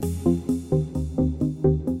Hey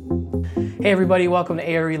everybody, welcome to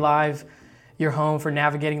ARE Live, your home for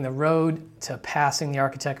navigating the road to passing the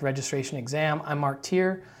architect registration exam. I'm Mark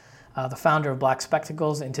Tier, the founder of Black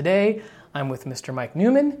Spectacles, and today I'm with Mr. Mike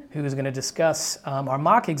Newman, who is going to discuss our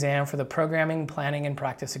mock exam for the Programming, Planning, and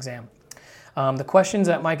Practice exam. The questions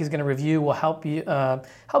that Mike is going to review will help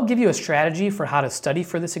give you a strategy for how to study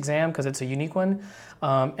for this exam because it's a unique one,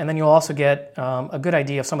 and then you'll also get a good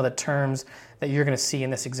idea of some of the terms that you're going to see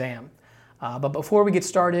in this exam. But before we get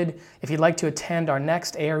started, if you'd like to attend our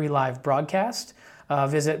next ARE Live broadcast,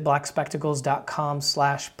 visit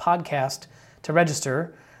blackspectacles.com/podcast to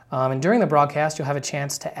register. And during the broadcast, you'll have a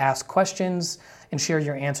chance to ask questions and share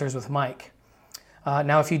your answers with Mike.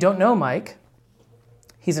 Now, if you don't know Mike,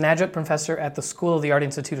 he's an adjunct professor at the School of the Art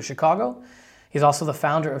Institute of Chicago. He's also the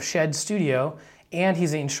founder of Shed Studio, and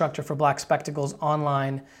he's the instructor for Black Spectacles'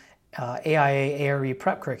 online AIA ARE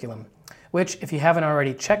prep curriculum, which, if you haven't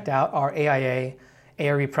already checked out our AIA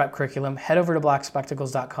ARE prep curriculum, head over to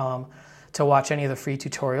blackspectacles.com to watch any of the free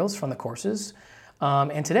tutorials from the courses.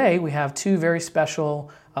 And today we have two very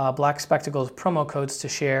special Black Spectacles promo codes to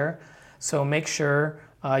share, so make sure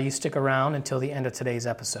you stick around until the end of today's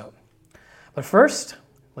episode. But first,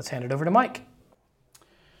 let's hand it over to Mike.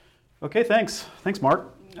 Okay, thanks. Thanks,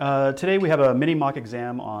 Mark. Today we have a mini mock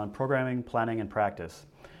exam on programming, planning, and practice.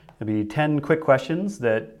 There'll be 10 quick questions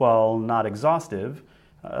that, while not exhaustive,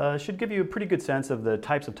 should give you a pretty good sense of the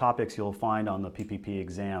types of topics you'll find on the PPP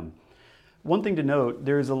exam. One thing to note,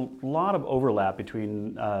 there's a lot of overlap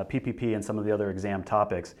between PPP and some of the other exam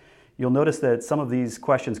topics. You'll notice that some of these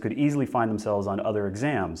questions could easily find themselves on other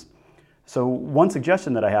exams. So one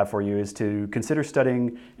suggestion that I have for you is to consider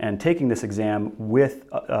studying and taking this exam with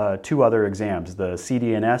two other exams, the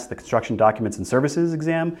CDNS, the Construction Documents and Services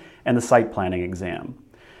exam, and the Site Planning exam.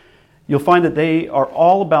 You'll find that they are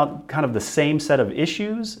all about kind of the same set of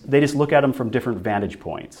issues. They just look at them from different vantage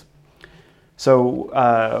points. So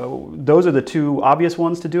those are the two obvious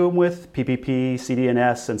ones to do them with, PPP,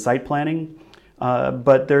 CDNS, and site planning.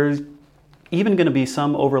 But there's even going to be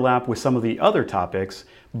some overlap with some of the other topics.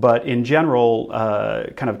 But in general,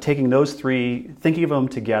 kind of taking those three, thinking of them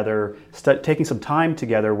together, taking some time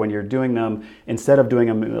together when you're doing them, instead of doing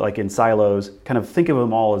them like in silos, kind of think of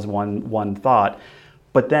them all as one thought.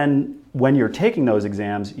 But then when you're taking those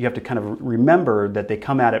exams, you have to kind of remember that they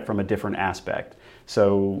come at it from a different aspect.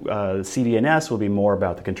 So CDNS will be more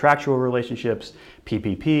about the contractual relationships,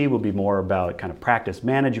 PPP will be more about kind of practice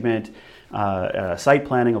management, site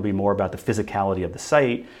planning will be more about the physicality of the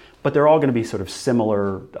site, but they're all going to be sort of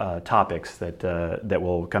similar topics that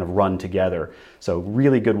will kind of run together. So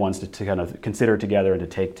really good ones to kind of consider together and to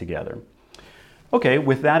take together. Okay,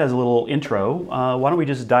 with that as a little intro, why don't we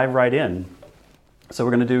just dive right in? So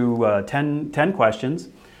we're going to do 10 questions,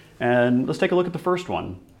 and let's take a look at the first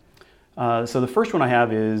one. So the first one I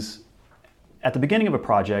have is, at the beginning of a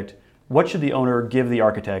project, what should the owner give the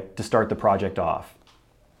architect to start the project off?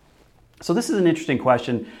 So this is an interesting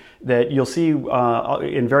question that you'll see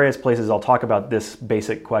in various places. I'll talk about this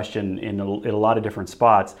basic question in a lot of different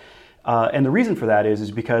spots. And the reason for that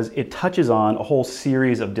is because it touches on a whole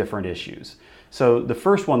series of different issues. So the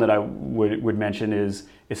first one that I would mention is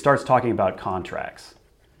it starts talking about contracts,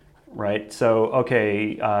 right? So,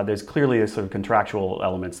 okay, there's clearly a sort of contractual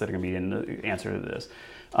elements that are going to be in the answer to this.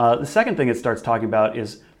 The second thing it starts talking about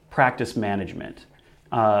is practice management.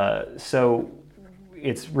 So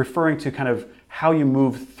it's referring to kind of how you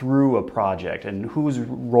move through a project and whose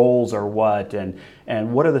roles are what and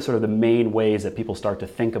what are the sort of the main ways that people start to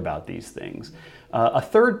think about these things. A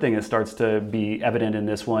third thing that starts to be evident in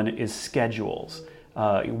this one is schedules.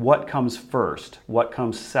 What comes first? What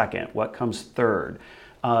comes second? What comes third?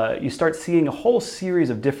 You start seeing a whole series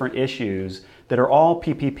of different issues that are all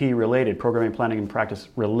PPP related, programming, planning, and practice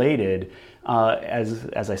related.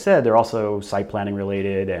 As I said, they're also site planning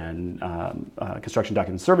related and construction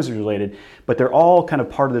document services related, but they're all kind of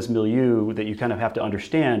part of this milieu that you kind of have to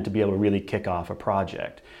understand to be able to really kick off a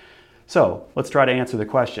project. So let's try to answer the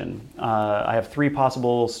question. I have 3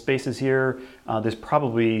 possible spaces here. There's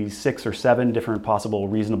probably 6 or 7 different possible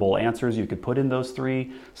reasonable answers you could put in those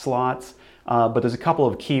 3 slots. But there's a couple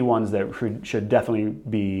of key ones that should definitely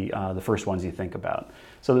be the first ones you think about.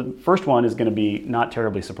 So the first one is going to be not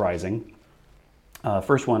terribly surprising.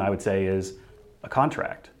 First one I would say is a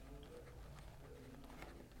contract.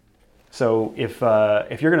 So if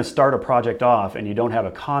you're going to start a project off and you don't have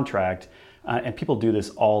a contract, and people do this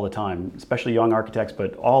all the time, especially young architects,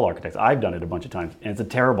 but all architects. I've done it a bunch of times, and it's a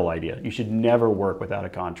terrible idea. You should never work without a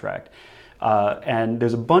contract. And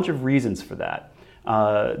there's a bunch of reasons for that.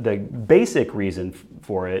 The basic reason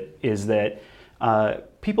for it is that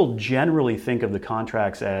People generally think of the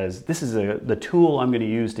contracts as this is the tool I'm going to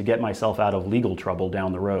use to get myself out of legal trouble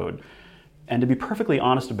down the road. And to be perfectly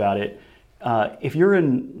honest about it, if you're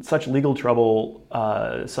in such legal trouble,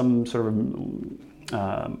 some sort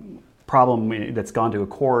of problem that's gone to a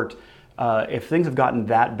court, if things have gotten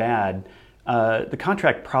that bad, the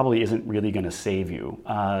contract probably isn't really going to save you.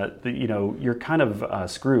 You're kind of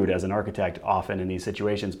screwed as an architect often in these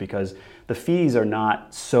situations because the fees are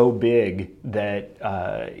not so big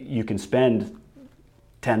that you can spend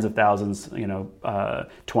tens of thousands, $20,000,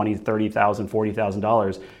 $30,000,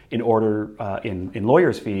 $40,000 in order in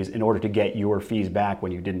lawyers' fees in order to get your fees back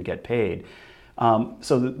when you didn't get paid.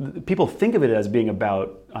 So people think of it as being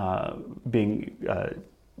about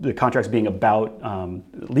the contracts being about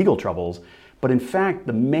legal troubles, but in fact,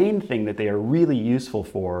 the main thing that they are really useful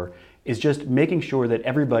for is just making sure that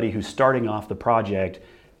everybody who's starting off the project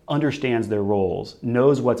understands their roles,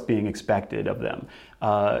 knows what's being expected of them,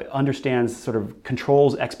 understands, sort of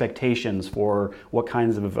controls expectations for what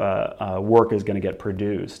kinds of work is going to get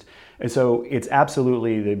produced. And so it's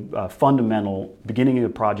absolutely the fundamental beginning of the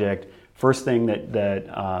project. First thing that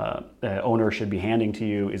the owner should be handing to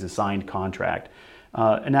you is a signed contract.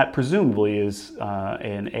 And that presumably is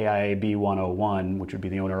an AIAB 101, which would be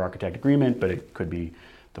the owner-architect agreement, but it could be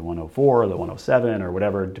the 104 or the 107 or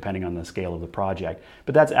whatever, depending on the scale of the project.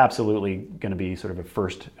 But that's absolutely going to be sort of a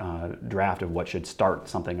first draft of what should start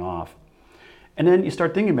something off. And then you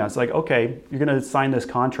start thinking about it. It's like, okay, you're going to sign this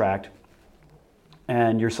contract,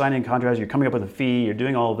 and you're signing contracts, you're coming up with a fee, you're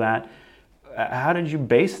doing all of that. How did you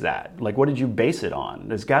base that? Like, what did you base it on?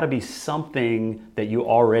 There's got to be something that you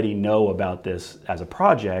already know about this as a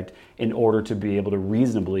project in order to be able to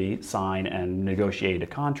reasonably sign and negotiate a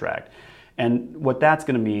contract. And what that's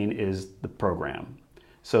going to mean is the program.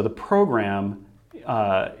 So the program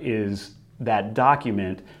is that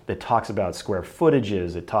document that talks about square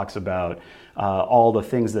footages. It talks about all the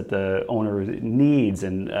things that the owner needs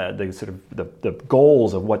and the sort of the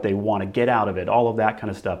goals of what they want to get out of it, all of that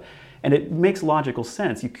kind of stuff. And it makes logical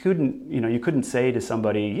sense. You couldn't say to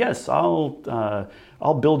somebody, yes,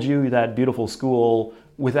 I'll build you that beautiful school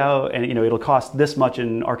without, and it'll cost this much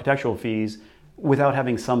in architectural fees, without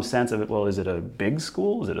having some sense of it. Well, is it a big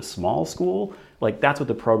school? Is it a small school? Like, that's what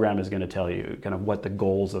the program is going to tell you, kind of what the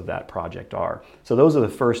goals of that project are. So those are the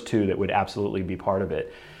first two that would absolutely be part of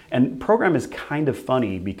it. And program is kind of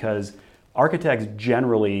funny because architects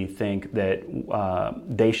generally think that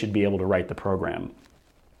they should be able to write the program.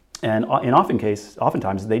 And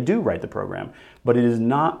oftentimes they do write the program, but it is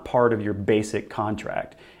not part of your basic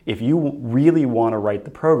contract. If you really want to write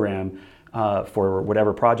the program for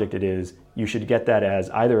whatever project it is, you should get that as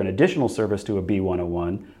either an additional service to a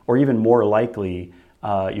B101, or even more likely,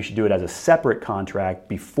 you should do it as a separate contract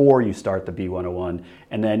before you start the B101.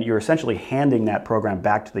 And then you're essentially handing that program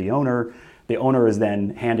back to the owner. The owner is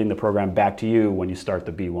then handing the program back to you when you start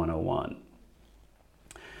the B101.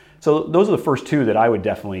 So those are the first two that I would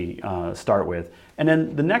definitely start with. And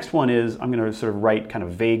then the next one is I'm going to sort of write kind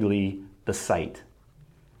of vaguely the site.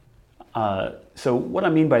 So what I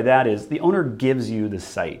mean by that is the owner gives you the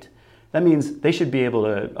site. That means they should be able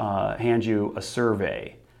to hand you a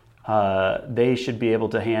survey. They should be able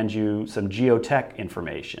to hand you some geotech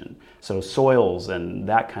information, so soils and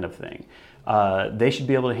that kind of thing. They should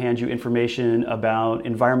be able to hand you information about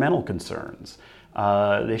environmental concerns.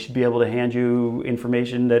 They should be able to hand you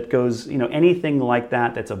information that goes, anything like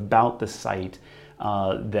that that's about the site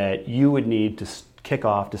that you would need to kick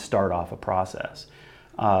off to start off a process.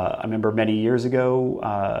 I remember many years ago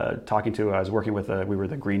I was working with, we were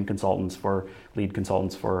the lead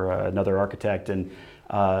consultants for another architect, and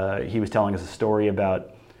he was telling us a story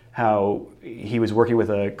about how he was working with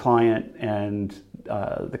a client, and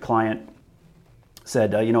the client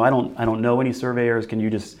said, I don't know any surveyors, can you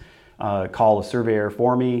just call a surveyor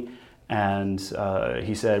for me? And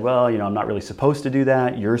he said, well, I'm not really supposed to do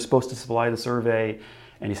that. You're supposed to supply the survey.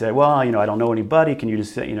 And he said, well, I don't know anybody. Can you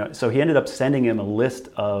just, So he ended up sending him a list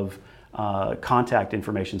of contact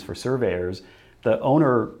informations for surveyors. The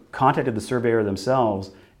owner contacted the surveyor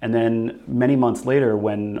themselves. And then many months later,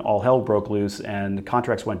 when all hell broke loose and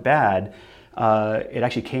contracts went bad, it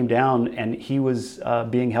actually came down and he was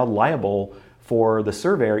being held liable for the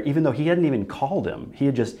surveyor, even though he hadn't even called him. He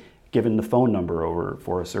had just given the phone number over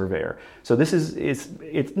for a surveyor. So this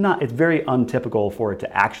it's very untypical for it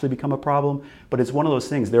to actually become a problem, but it's one of those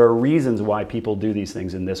things. There are reasons why people do these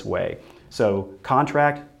things in this way. So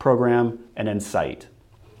contract, program, and then site.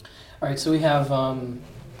 All right, so we have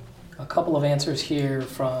a couple of answers here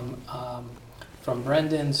from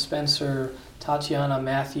Brendan, Spencer, Tatiana,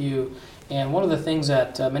 Matthew, and one of the things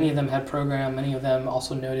that many of them had program, many of them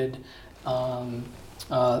also noted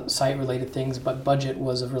site-related things, but budget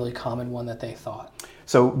was a really common one that they thought.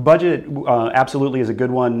 So budget absolutely is a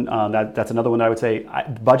good one. That's another one that I would say.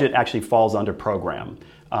 Budget actually falls under program.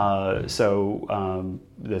 The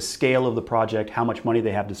scale of the project, how much money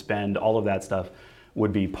they have to spend, all of that stuff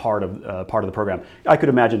would be part of the program. I could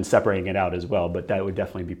imagine separating it out as well, but that would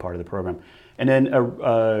definitely be part of the program. And then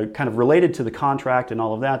kind of related to the contract and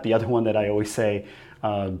all of that, the other one that I always say,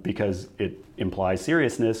 because it implies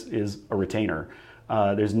seriousness, is a retainer.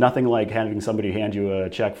 There's nothing like having somebody hand you a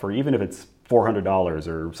check for, even if it's $400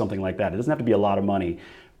 or something like that. It doesn't have to be a lot of money,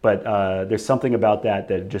 but there's something about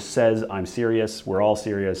that just says, I'm serious, we're all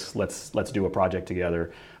serious, let's do a project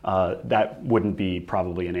together. That wouldn't be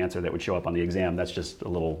probably an answer that would show up on the exam. That's just a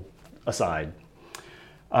little aside.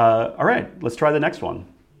 All right, let's try the next one.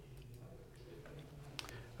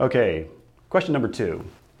 Okay, question number 2.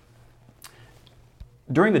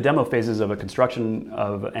 During the demo phases of a construction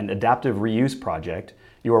of an adaptive reuse project,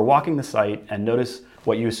 you are walking the site and notice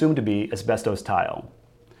what you assume to be asbestos tile.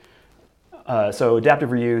 So adaptive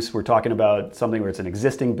reuse, we're talking about something where it's an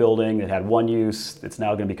existing building that had one use, it's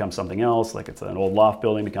now going to become something else, like it's an old loft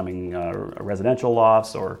building becoming residential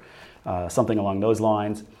lofts or something along those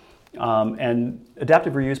lines. And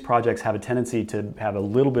adaptive reuse projects have a tendency to have a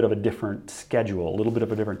little bit of a different schedule, a little bit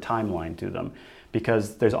of a different timeline to them,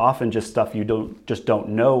 because there's often just stuff you don't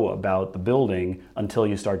know about the building until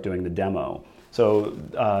you start doing the demo. So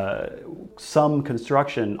some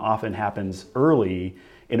construction often happens early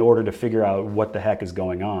in order to figure out what the heck is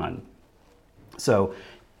going on. So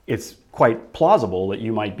it's quite plausible that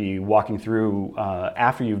you might be walking through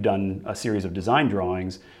after you've done a series of design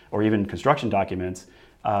drawings or even construction documents,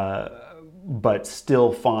 but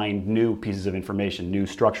still find new pieces of information, new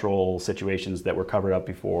structural situations that were covered up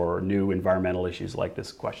before, new environmental issues like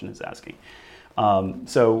this question is asking.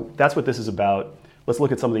 So that's what this is about. Let's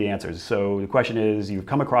look at some of the answers. So the question is, you've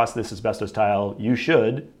come across this asbestos tile, you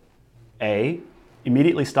should, A,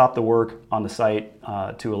 immediately stop the work on the site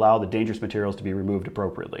to allow the dangerous materials to be removed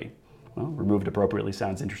appropriately. Well, removed appropriately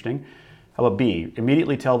sounds interesting. How about B,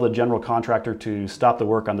 immediately tell the general contractor to stop the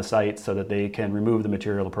work on the site so that they can remove the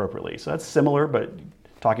material appropriately. So that's similar, but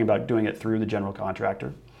talking about doing it through the general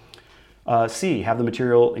contractor. C, have the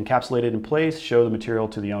material encapsulated in place, show the material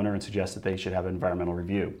to the owner and suggest that they should have an environmental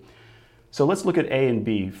review. So let's look at A and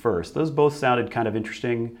B first. Those both sounded kind of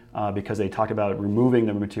interesting because they talked about removing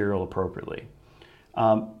the material appropriately.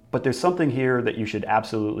 But there's something here that you should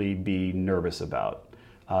absolutely be nervous about.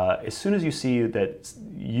 As soon as you see that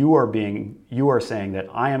you are saying that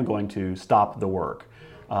I am going to stop the work,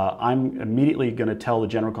 I'm immediately going to tell the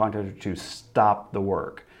general contractor to stop the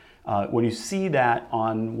work. When you see that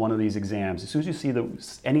on one of these exams, as soon as you see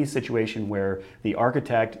any situation where the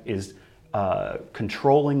architect is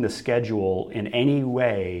controlling the schedule in any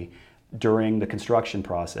way during the construction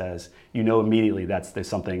process, you know immediately there's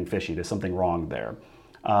something fishy, there's something wrong there.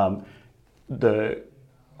 The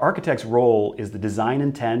architect's role is the design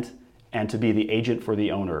intent and to be the agent for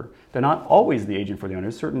the owner. They're not always the agent for the owner.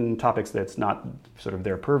 There's certain topics that's not sort of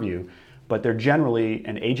their purview, but they're generally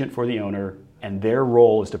an agent for the owner, and their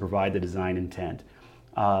role is to provide the design intent.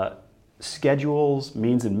 Schedules,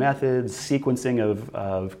 means and methods, sequencing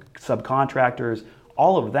of subcontractors,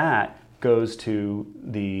 all of that goes to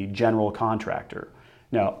the general contractor.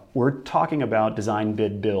 Now, we're talking about design,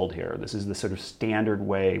 bid, build here. This is the sort of standard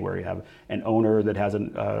way where you have an owner that has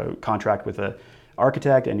a contract with an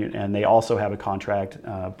architect, and they also have a contract,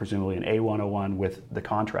 presumably an A101, with the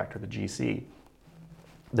contractor, the GC.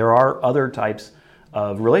 There are other types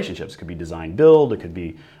of relationships. It could be design, build, it could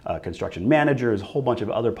be construction managers, a whole bunch of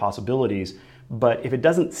other possibilities. But if it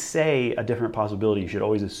doesn't say a different possibility, you should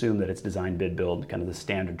always assume that it's design, bid, build, kind of the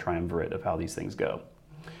standard triumvirate of how these things go.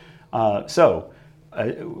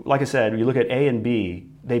 Like I said, you look at A and B,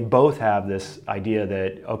 they both have this idea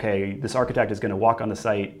that, okay, this architect is going to walk on the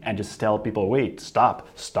site and just tell people, wait,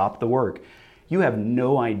 stop the work. You have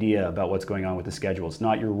no idea about what's going on with the schedule. It's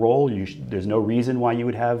not your role. There's no reason why you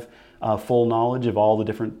would have full knowledge of all the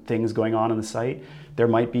different things going on the site. There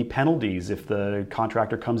might be penalties if the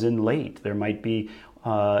contractor comes in late. There might be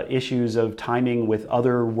issues of timing with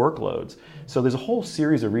other workloads. So there's a whole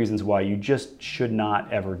series of reasons why you just should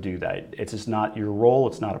not ever do that. It's just not your role,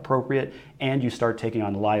 it's not appropriate, and you start taking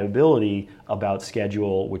on liability about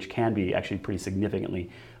schedule, which can be actually pretty significantly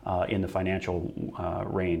in the financial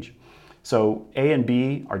range. So A and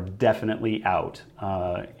B are definitely out.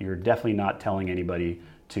 You're definitely not telling anybody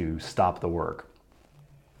to stop the work.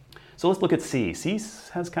 So let's look at C. C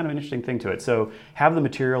has kind of an interesting thing to it. So have the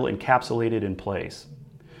material encapsulated in place.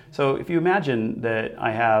 So if you imagine that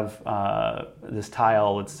I have this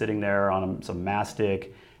tile that's sitting there on some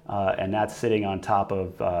mastic, and that's sitting on top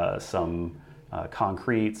of some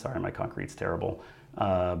concrete. Sorry, my concrete's terrible,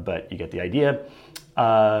 but you get the idea.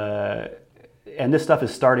 And this stuff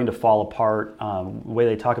is starting to fall apart. The way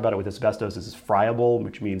they talk about it with asbestos is it's friable,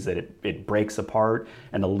 which means that it breaks apart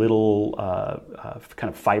and the little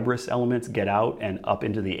kind of fibrous elements get out and up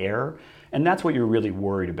into the air. And that's what you're really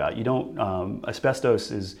worried about. You don't,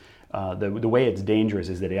 asbestos is, the way it's dangerous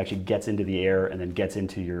is that it actually gets into the air and then gets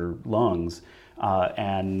into your lungs.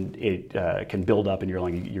 And it can build up in your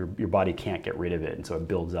lung. Your body can't get rid of it, and so it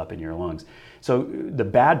builds up in your lungs. So the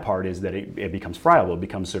bad part is that it becomes friable. It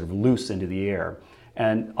becomes sort of loose into the air.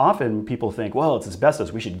 And often people think, well, it's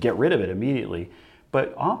asbestos, we should get rid of it immediately.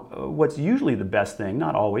 But what's usually the best thing,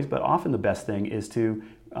 not always, but often the best thing is to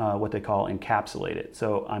what they call encapsulate it.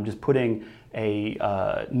 So I'm just putting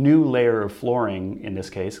a new layer of flooring, in this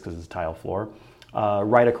case, because it's a tile floor,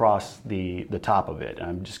 right across the top of it.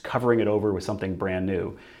 I'm just covering it over with something brand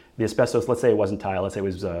new. The asbestos, let's say it wasn't tile, let's say it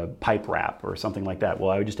was pipe wrap or something like that.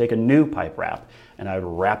 Well, I would just take a new pipe wrap and I would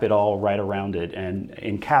wrap it all right around it and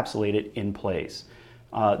encapsulate it in place.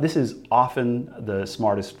 This is often the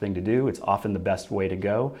smartest thing to do. It's often the best way to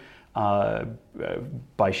go.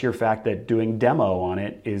 By sheer fact that doing demo on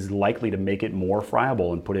it is likely to make it more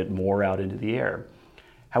friable and put it more out into the air.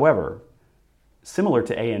 However, similar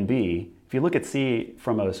to A and B, if you look at C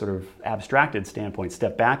from a sort of abstracted standpoint,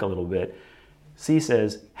 step back a little bit, C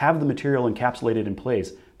says, have the material encapsulated in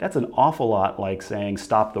place. That's an awful lot like saying,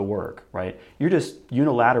 stop the work, right? You're just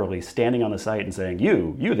unilaterally standing on the site and saying,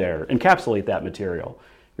 you there, encapsulate that material.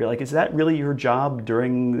 You're like, is that really your job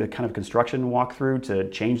during the kind of construction walkthrough to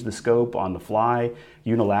change the scope on the fly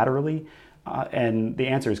unilaterally? And the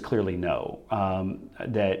answer is clearly no.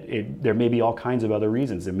 There may be all kinds of other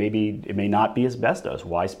reasons. It may not be asbestos.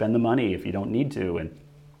 Why spend the money if you don't need to? And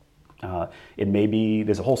it may be,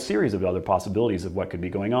 there's a whole series of other possibilities of what could be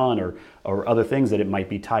going on or other things that it might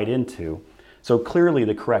be tied into. So clearly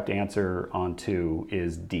the correct answer on 2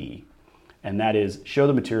 is D. And that is show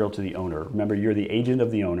the material to the owner. Remember, you're the agent of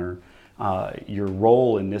the owner. Your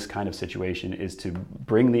role in this kind of situation is to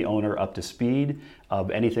bring the owner up to speed of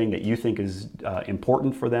anything that you think is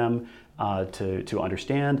important for them to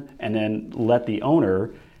understand, and then let the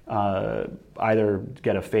owner either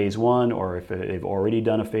get a phase 1, or if they've already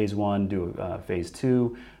done a phase 1, do a phase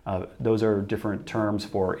 2. Those are different terms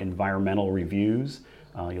for environmental reviews.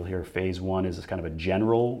 You'll hear phase 1 is kind of a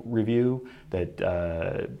general review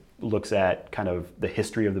that looks at kind of the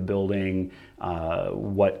history of the building,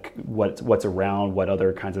 what's around, what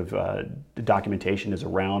other kinds of documentation is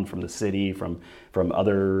around from the city, from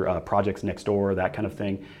other projects next door, that kind of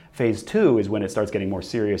thing. Phase 2 is when it starts getting more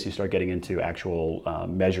serious. You start getting into actual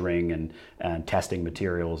measuring and testing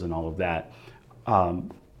materials and all of that.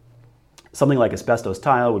 Something like asbestos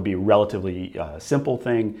tile would be a relatively simple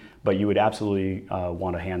thing, but you would absolutely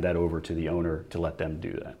want to hand that over to the owner to let them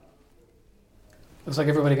do that. Looks like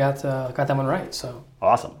everybody got that one right. So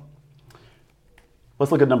awesome.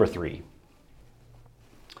 Let's look at number 3.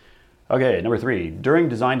 Okay, number 3. During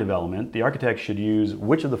design development, the architect should use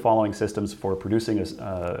which of the following systems for producing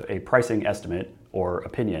a pricing estimate or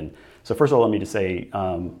opinion? So first of all, let me just say,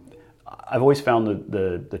 I've always found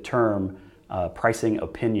the term pricing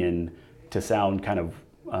opinion to sound kind of,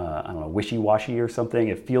 I don't know, wishy-washy or something.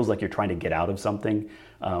 It feels like you're trying to get out of something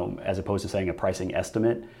as opposed to saying a pricing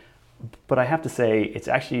estimate. But I have to say, it's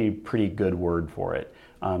actually a pretty good word for it.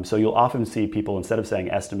 So you'll often see people, instead of saying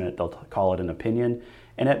estimate, they'll call it an opinion.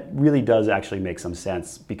 And it really does actually make some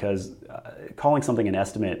sense, because calling something an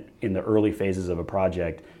estimate in the early phases of a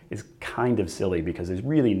project is kind of silly, because there's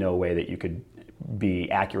really no way that you could be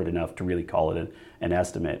accurate enough to really call it an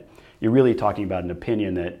estimate. You're really talking about an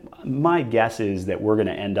opinion that my guess is that we're going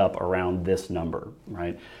to end up around this number,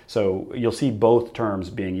 right? So you'll see both terms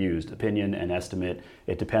being used, opinion and estimate.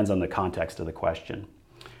 It depends on the context of the question.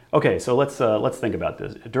 Okay, so let's think about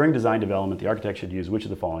this. During design development, the architect should use which of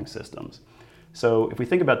the following systems? So if we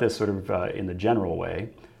think about this sort of in the general way,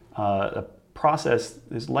 the process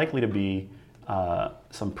is likely to be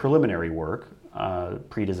some preliminary work,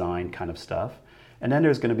 pre-design kind of stuff. And then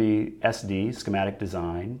there's going to be SD, schematic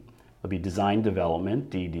design. There'll be design development,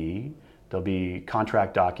 DD. There'll be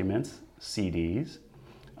contract documents, CDs.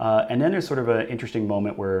 And then there's sort of an interesting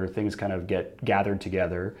moment where things kind of get gathered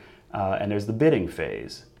together, and there's the bidding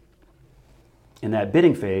phase. In that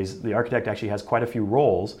bidding phase, the architect actually has quite a few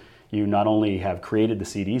roles. You not only have created the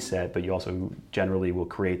CD set, but you also generally will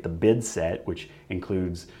create the bid set, which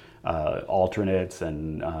includes alternates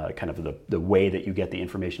and kind of the way that you get the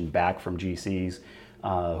information back from GCs,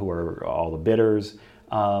 who are all the bidders.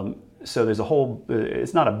 So there's a whole,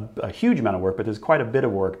 it's not a huge amount of work, but there's quite a bit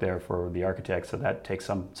of work there for the architect, so that takes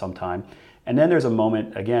some time. And then there's a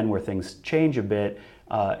moment, again, where things change a bit,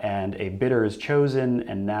 and a bidder is chosen,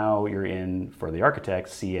 and now you're in, for the architect,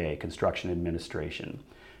 CA, Construction Administration.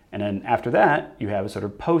 And then after that, you have a sort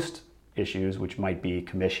of post issues, which might be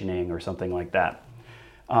commissioning or something like that.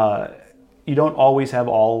 You don't always have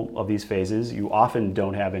all of these phases. You often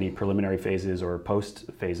don't have any preliminary phases or post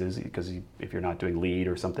phases, because if you're not doing lead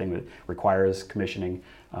or something that requires commissioning,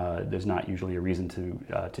 there's not usually a reason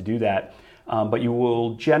to do that. But you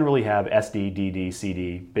will generally have SD, DD,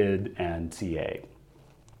 CD, bid, and CA.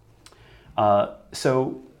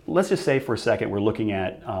 So let's just say for a second we're looking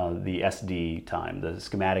at the SD time, the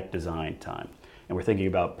schematic design time, and we're thinking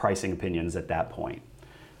about pricing opinions at that point.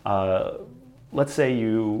 Let's say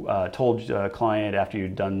you told a client after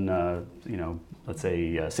you'd done, let's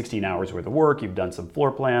say 16 hours worth of work, you've done some floor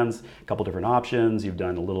plans, a couple different options, you've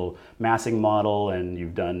done a little massing model, and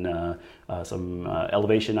you've done some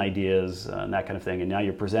elevation ideas and that kind of thing, and now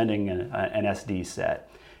you're presenting an SD set.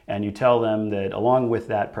 And you tell them that along with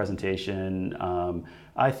that presentation,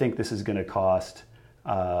 I think this is going to cost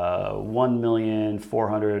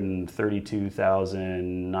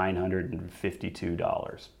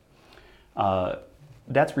 $1,432,952.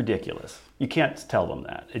 That's ridiculous. You can't tell them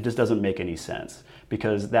that. It just doesn't make any sense,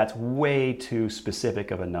 because that's way too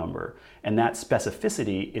specific of a number. And that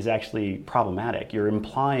specificity is actually problematic. You're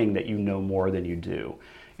implying that you know more than you do.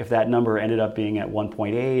 If that number ended up being at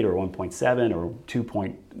 1.8 or 1.7 or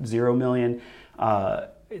 2.0 million,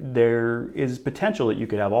 there is potential that you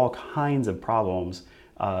could have all kinds of problems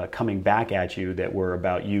coming back at you that were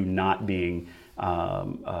about you not being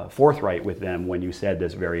forthright with them when you said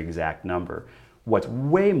this very exact number. What's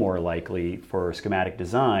way more likely for schematic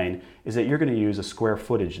design is that you're going to use a square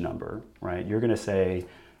footage number, right? You're going to say,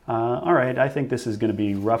 all right, I think this is going to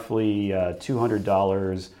be roughly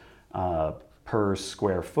 $200 per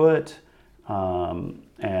square foot, and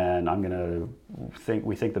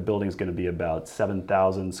we think the building is going to be about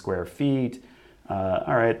 7,000 square feet.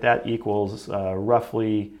 All right, that equals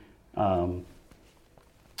roughly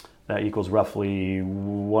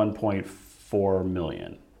 1.4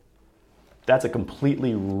 million. That's a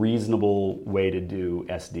completely reasonable way to do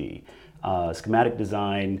SD. Schematic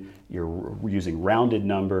design, you're using rounded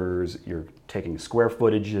numbers, you're taking square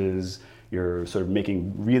footages, you're sort of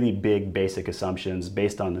making really big basic assumptions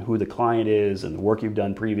based on who the client is and the work you've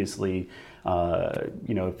done previously.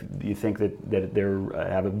 If you think that they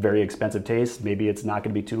have a very expensive taste, maybe it's not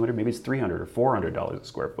going to be $200, maybe it's $300 or $400 a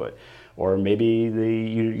square foot. Or maybe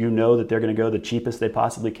you know that they're going to go the cheapest they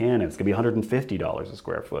possibly can, and it's going to be $150 a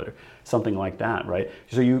square foot, or something like that, right?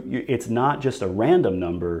 So it's not just a random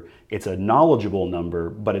number, it's a knowledgeable number,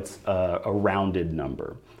 but it's a rounded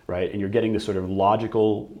number, right? And you're getting this sort of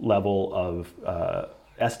logical level of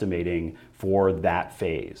estimating for that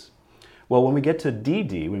phase. Well, when we get to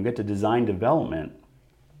DD, when we get to design development,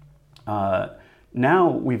 now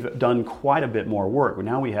we've done quite a bit more work.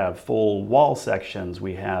 Now we have full wall sections.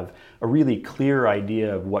 We have a really clear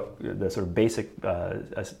idea of what the sort of basic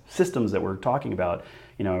systems that we're talking about.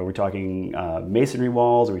 Are we talking masonry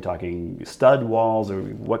walls? Are we talking stud walls? Or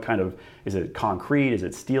what kind of, is it concrete? Is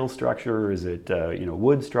it steel structure? Is it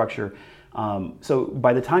wood structure? So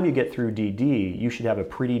by the time you get through DD, you should have a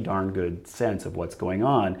pretty darn good sense of what's going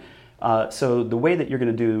on. So the way that you're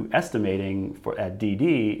going to do estimating at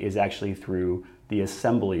DD is actually through the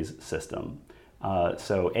assemblies system.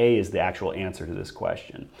 So A is the actual answer to this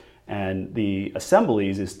question. And the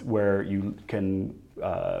assemblies is where you can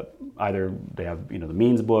either they have the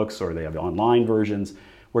means books or they have online versions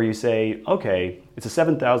where you say, okay, it's a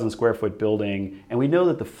 7,000 square foot building, and we know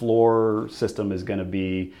that the floor system is going to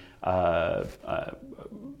be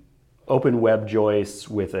open web joists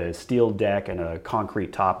with a steel deck and a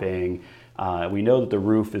concrete topping. We know that the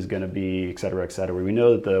roof is going to be, et cetera, et cetera. We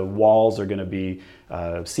know that the walls are going to be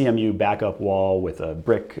CMU backup wall with a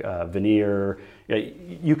brick veneer.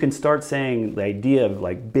 You can start saying the idea of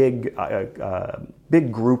like big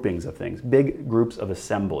groupings of things, big groups of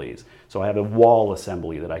assemblies. So I have a wall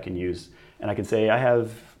assembly that I can use, and I can say I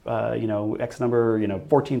have X number,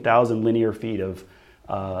 14,000 linear feet of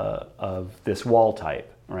this wall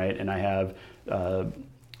type, right? And I have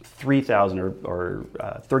 3,000 or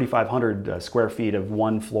 3,500 square feet of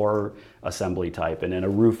one floor assembly type, and then a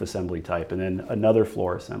roof assembly type, and then another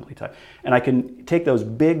floor assembly type. And I can take those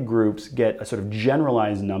big groups, get a sort of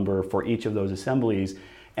generalized number for each of those assemblies,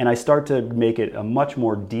 and I start to make it a much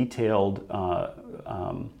more detailed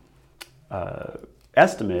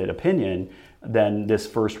opinion than this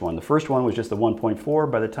first one. The first one was just the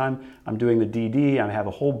 1.4. By the time I'm doing the DD, I have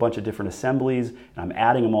a whole bunch of different assemblies, and I'm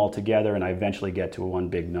adding them all together, and I eventually get to one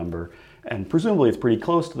big number. And presumably it's pretty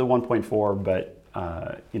close to the 1.4, but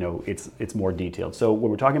it's more detailed. So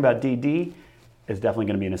when we're talking about DD, it's definitely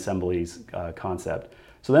going to be an assemblies concept.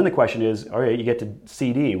 So then the question is, all right, you get to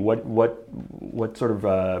CD. What sort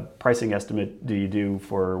of pricing estimate do you do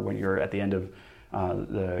for when you're at the end of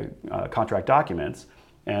the contract documents?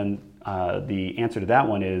 And the answer to that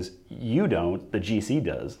one is you don't, the GC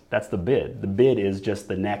does. That's the bid. The bid is just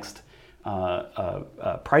the next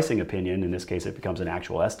pricing opinion. In this case, it becomes an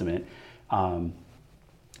actual estimate.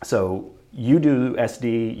 So you do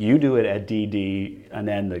SD, you do it at DD, and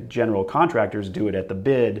then the general contractors do it at the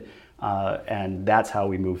bid, and that's how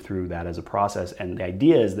we move through that as a process. And the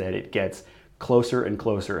idea is that it gets closer and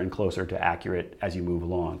closer and closer to accurate as you move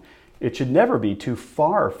along. It should never be too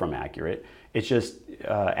far from accurate. It's just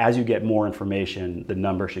as you get more information, the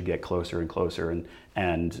number should get closer and closer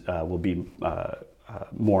and will be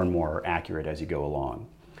more and more accurate as you go along.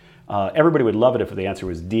 Everybody would love it if the answer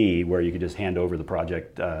was D, where you could just hand over the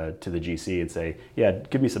project to the GC and say, yeah,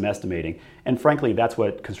 give me some estimating. And frankly, that's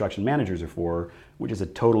what construction managers are for, which is a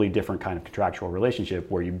totally different kind of contractual relationship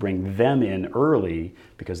where you bring them in early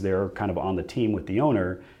because they're kind of on the team with the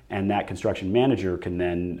owner, and that construction manager can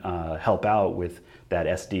then help out with that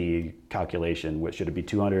SD calculation, which should it be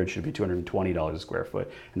 $200, should it be $220 a square foot,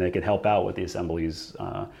 and they can help out with the assemblies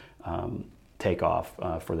takeoff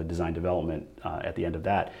for the design development at the end of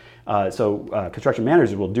that. So construction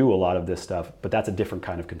managers will do a lot of this stuff, but that's a different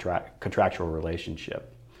kind of contractual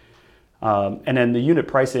relationship. And then the unit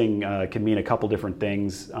pricing can mean a couple different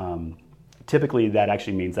things. Typically that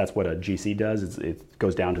actually means that's what a GC does. It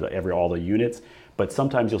goes down to all the units, but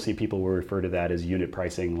sometimes you'll see people will refer to that as unit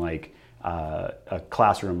pricing, like a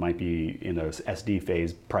classroom might be in a SD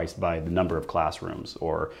phase priced by the number of classrooms,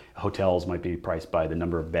 or hotels might be priced by the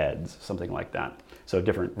number of beds, something like that. So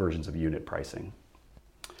different versions of unit pricing.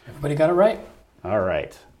 Everybody got it right? All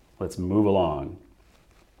right, let's move along.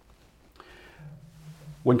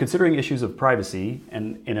 When considering issues of privacy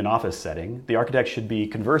and in an office setting, the architect should be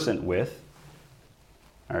conversant with,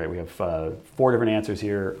 all right, we have 4 different answers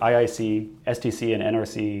here: IIC, STC and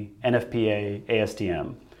NRC, NFPA,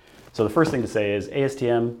 ASTM. So the first thing to say is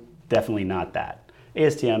ASTM, definitely not that.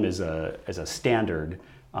 ASTM is a standard,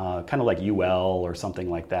 kind of like UL or something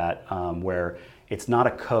like that, where it's not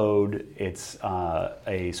a code, it's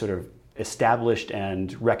a sort of established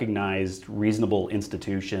and recognized reasonable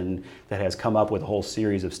institution that has come up with a whole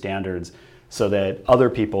series of standards so that other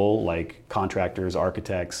people like contractors,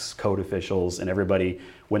 architects, code officials, and everybody,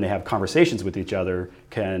 when they have conversations with each other,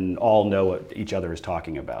 can all know what each other is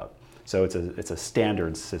talking about. So it's a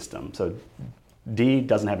standard system. So D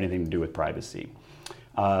doesn't have anything to do with privacy.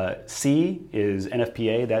 C is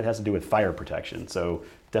NFPA. That has to do with fire protection. So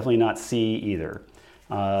definitely not C either.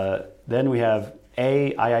 Then we have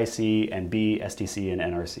A, IIC, and B, STC and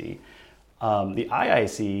NRC. The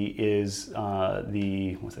IIC is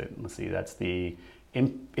that's the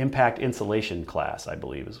Impact Insulation Class, I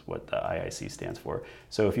believe is what the IIC stands for.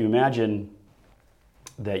 So if you imagine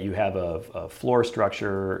that you have a floor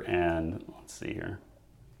structure, and let's see here,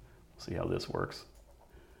 see how this works.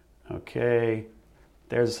 Okay,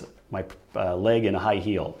 there's my leg in a high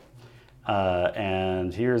heel,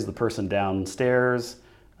 and here's the person downstairs,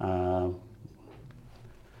 and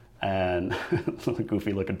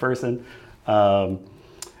goofy looking person, and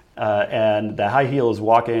the high heel is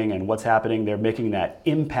walking, and what's happening? They're making that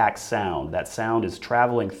impact sound. That sound is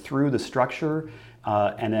traveling through the structure,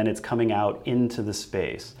 and then it's coming out into the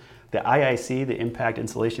space. The IIC, the Impact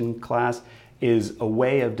Insulation Class, is a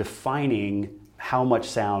way of defining how much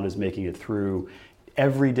sound is making it through.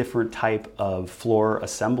 Every different type of floor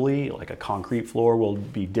assembly, like a concrete floor, will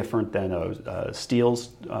be different than a steel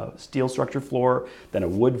structure floor, than a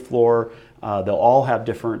wood floor. They'll all have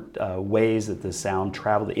different ways that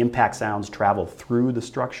the impact sounds travel through the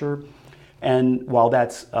structure. And while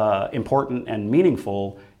that's important and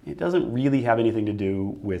meaningful, it doesn't really have anything to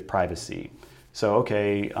do with privacy. So,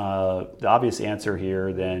 okay, the obvious answer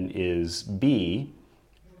here then is B,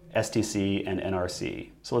 STC and NRC.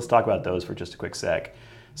 So let's talk about those for just a quick sec.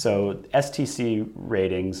 So STC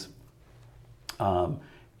ratings,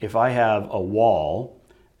 if I have a wall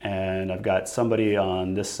and I've got somebody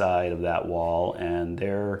on this side of that wall and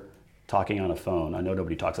they're talking on a phone. I know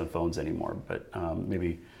nobody talks on phones anymore, but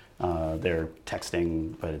maybe they're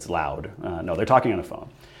texting, but it's loud. No, they're talking on a phone.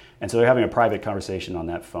 And so they're having a private conversation on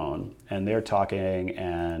that phone, and they're talking,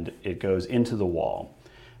 and it goes into the wall.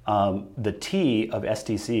 The T of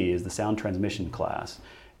STC is the sound transmission class,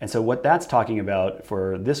 And so what that's talking about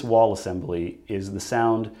for this wall assembly is the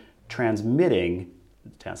sound transmitting,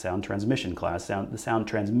 sound transmission class, the sound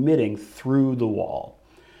transmitting through the wall,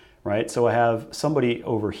 right? So I have somebody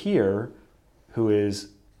over here who is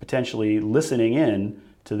potentially listening in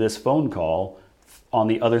to this phone call on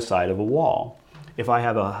the other side of a wall. If I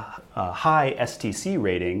have a high STC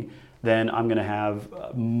rating, then I'm going to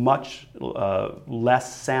have much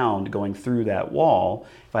less sound going through that wall.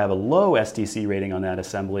 If I have a low STC rating on that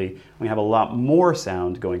assembly, I'm going to have a lot more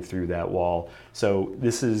sound going through that wall. So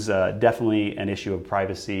this is definitely an issue of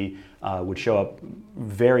privacy. Would show up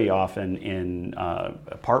very often in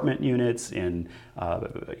apartment units, in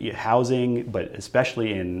housing, but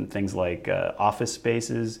especially in things like office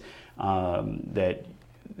spaces that,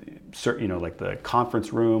 like the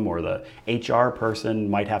conference room or the HR person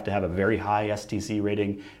might have to have a very high STC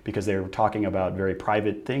rating because they're talking about very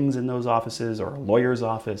private things in those offices, or a lawyer's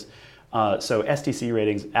office. So STC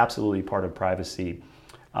ratings absolutely part of privacy,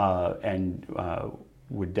 and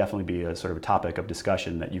would definitely be a sort of a topic of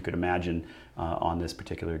discussion that you could imagine on this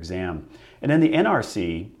particular exam. And then the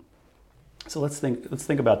NRC. So let's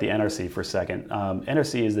think about the NRC for a second.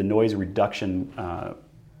 NRC is the noise reduction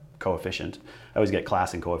coefficient. I always get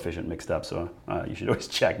class and coefficient mixed up, so you should always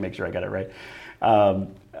check, make sure I got it right.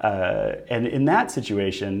 And in that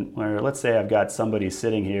situation, where let's say I've got somebody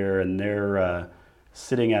sitting here and they're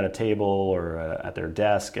sitting at a table or at their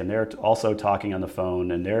desk, and they're also talking on the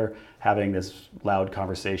phone, and they're having this loud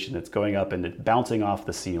conversation that's going up and it's bouncing off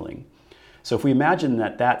the ceiling. So if we imagine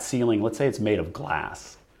that ceiling, let's say it's made of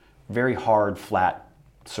glass, very hard, flat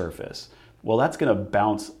surface, well, that's going to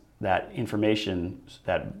bounce that information,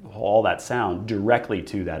 all that sound directly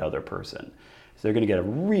to that other person. So they're going to get a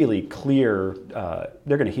really clear,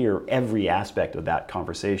 they're going to hear every aspect of that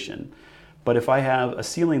conversation. But if I have a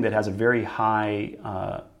ceiling that has a very high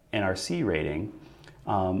NRC rating,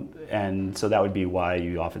 and so that would be why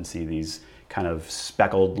you often see these kind of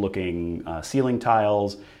speckled looking ceiling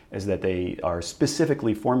tiles, is that they are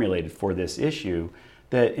specifically formulated for this issue,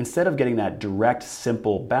 that instead of getting that direct,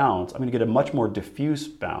 simple bounce, I'm going to get a much more diffuse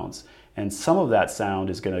bounce, and some of that sound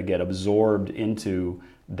is going to get absorbed into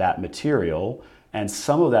that material, and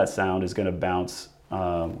some of that sound is going to bounce,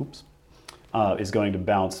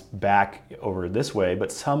 back over this way,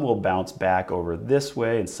 but some will bounce back over this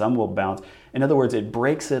way, and some will bounce. In other words, it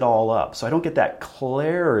breaks it all up. So I don't get that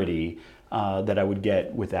clarity that I would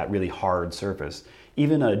get with that really hard surface.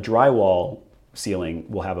 Even a drywall ceiling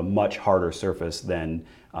will have a much harder surface than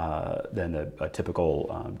a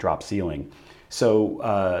typical drop ceiling.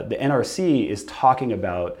 So the NRC is talking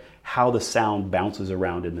about how the sound bounces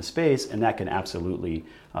around in the space, and that can absolutely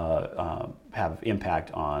have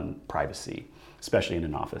impact on privacy, especially in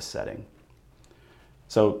an office setting.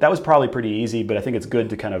 So that was probably pretty easy, but I think it's good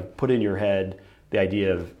to kind of put in your head the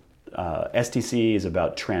idea of STC is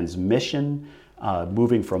about transmission,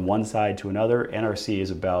 moving from one side to another. NRC is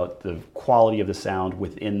about the quality of the sound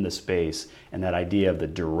within the space, and that idea of the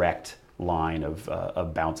direct line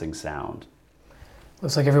of bouncing sound.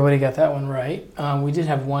 Looks like everybody got that one right. We did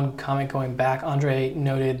have one comment going back. Andre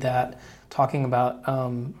noted that, talking about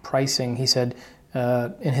pricing, he said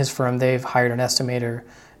in his firm they've hired an estimator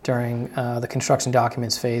during the construction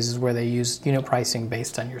documents phases where they use unit pricing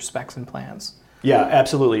based on your specs and plans. Yeah,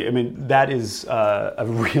 absolutely. I mean, that is a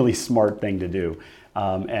really smart thing to do,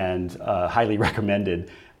 and highly recommended.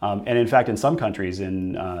 And in fact, in some countries,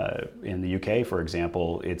 in the UK, for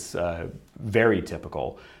example, it's very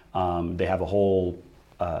typical. They have a whole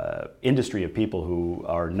industry of people who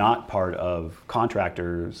are not part of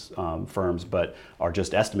contractors' firms, but are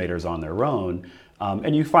just estimators on their own.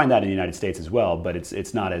 And you find that in the United States as well, but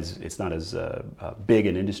it's not as big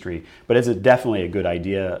an industry. But it's definitely a good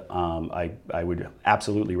idea. I would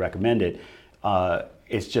absolutely recommend it.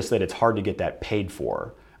 It's just that it's hard to get that paid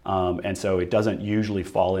for, and so it doesn't usually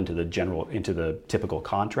fall into the typical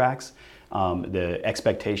contracts. The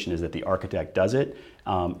expectation is that the architect does it.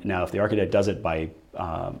 Now, if the architect does it by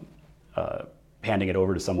handing it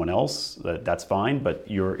over to someone else, that's fine, but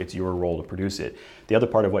it's your role to produce it. The other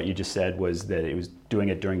part of what you just said was that it was doing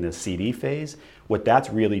it during the CD phase. What that's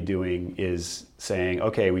really doing is saying,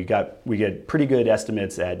 okay, we get pretty good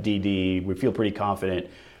estimates at DD, we feel pretty confident,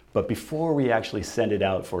 but before we actually send it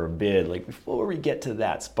out for a bid, like before we get to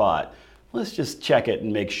that spot, let's just check it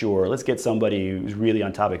and make sure. Let's get somebody who's really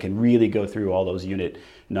on top of it, can really go through all those unit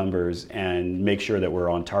numbers and make sure that we're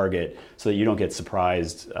on target, so that you don't get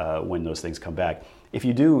surprised when those things come back. If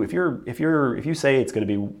you do, if you say it's going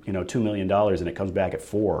to be $2 million and it comes back at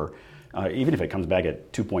 4, even if it comes back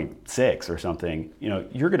at 2.6 or something,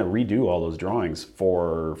 you're going to redo all those drawings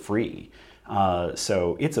for free.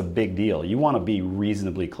 So it's a big deal. You want to be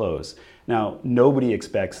reasonably close. Now, nobody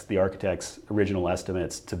expects the architect's original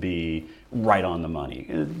estimates to be right on the money.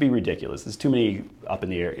 It'd be ridiculous. There's too many up in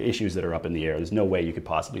the air issues that are up in the air. There's no way you could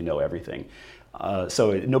possibly know everything.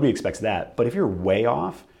 So nobody expects that. But if you're way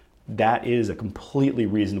off, that is a completely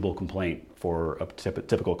reasonable complaint for a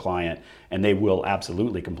typical client, and they will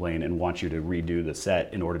absolutely complain and want you to redo the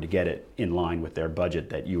set in order to get it in line with their budget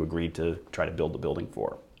that you agreed to try to build the building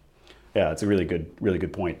for. Yeah, it's a really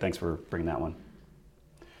good point. Thanks for bringing that one.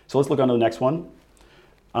 So let's look on to the next one.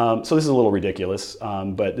 So this is a little ridiculous,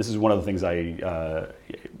 but this is one of the things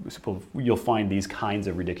you'll find these kinds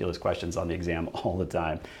of ridiculous questions on the exam all the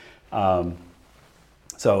time.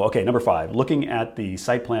 So, okay, number 5, looking at the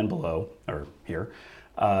site plan below, or here,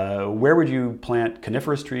 where would you plant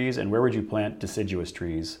coniferous trees and where would you plant deciduous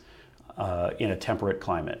trees in a temperate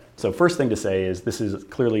climate? So first thing to say is this is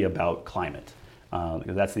clearly about climate,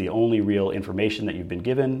 because that's the only real information that you've been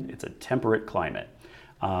given. It's a temperate climate.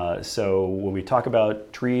 So when we talk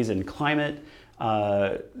about trees and climate,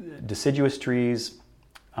 deciduous trees,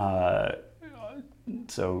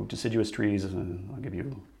 so deciduous trees, I'll give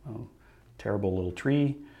you a terrible little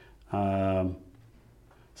tree. So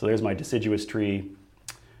there's my deciduous tree.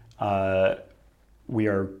 We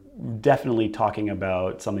are definitely talking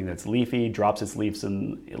about something that's leafy, drops its leaves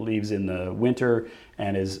in the winter,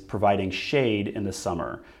 and is providing shade in the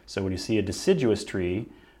summer. So when you see a deciduous tree,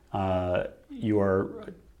 we'll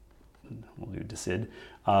do decid.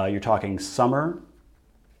 You're talking summer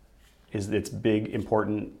is its big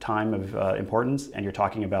important time of importance, and you're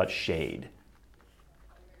talking about shade.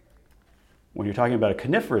 When you're talking about a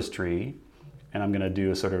coniferous tree, and I'm going to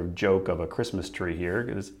do a sort of joke of a Christmas tree here,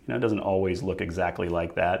 because it doesn't always look exactly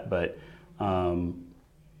like that, but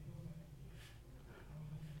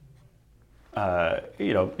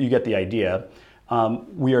you get the idea.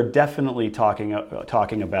 We are definitely talking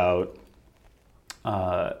about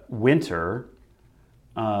winter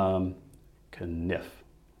conif.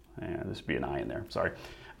 Yeah, this would be an I in there. Sorry.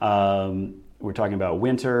 We're talking about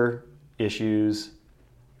winter issues,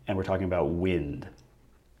 and we're talking about wind.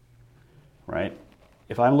 Right?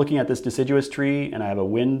 If I'm looking at this deciduous tree and I have a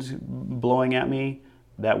wind blowing at me,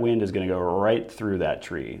 that wind is going to go right through that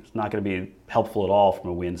tree. It's not going to be helpful at all from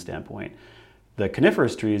a wind standpoint. The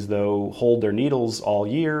coniferous trees, though, hold their needles all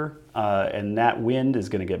year, and that wind is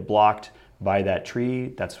going to get blocked by that tree.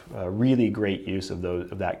 That's a really great use of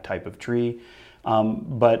that type of tree.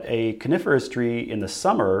 But a coniferous tree in the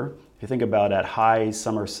summer, if you think about that high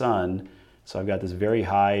summer sun, so I've got this very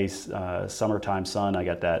high summertime sun, I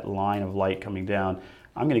got that line of light coming down,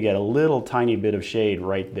 I'm going to get a little tiny bit of shade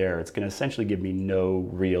right there. It's going to essentially give me no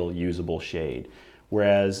real usable shade.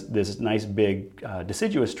 Whereas this nice big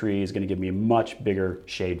deciduous tree is going to give me a much bigger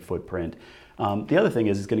shade footprint. The other thing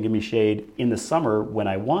is it's going to give me shade in the summer when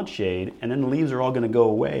I want shade, and then the leaves are all going to go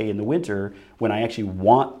away in the winter when I actually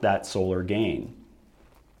want that solar gain.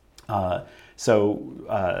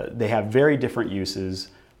 So they have very different uses.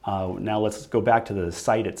 Now let's go back to the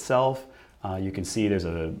site itself. You can see there's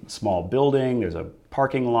a small building, there's a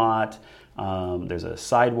parking lot, there's a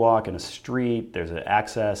sidewalk and a street, there's an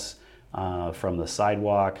access from the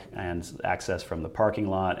sidewalk and access from the parking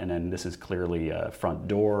lot, and then this is clearly a front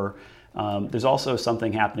door. There's also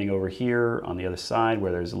something happening over here on the other side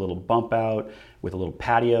where there's a little bump out with a little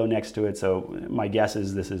patio next to it. So my guess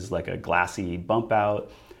is this is like a glassy bump out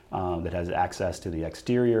that has access to the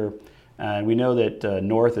exterior. And we know that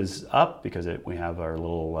north is up because we have our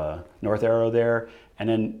little north arrow there. And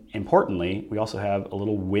then importantly, we also have a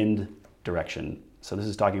little wind direction. So this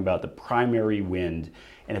is talking about the primary wind.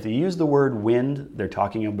 And if they use the word wind, they're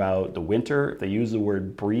talking about the winter. If they use the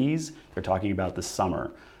word breeze, they're talking about the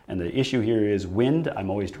summer. And the issue here is wind, I'm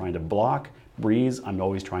always trying to block. Breeze, I'm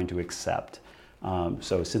always trying to accept.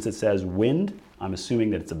 So since it says wind, I'm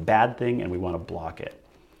assuming that it's a bad thing and we want to block it.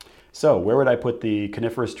 So where would I put the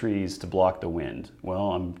coniferous trees to block the wind?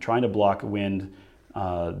 Well, I'm trying to block wind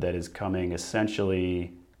that is coming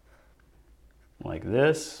essentially like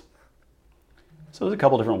this. So there's a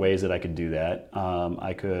couple different ways that I could do that.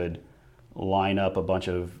 I could line up a bunch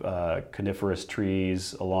of coniferous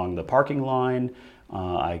trees along the parking line.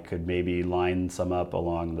 I could maybe line some up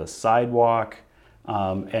along the sidewalk.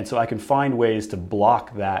 And so I can find ways to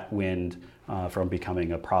block that wind from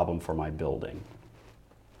becoming a problem for my building.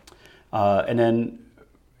 And then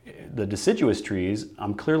the deciduous trees,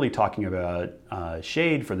 I'm clearly talking about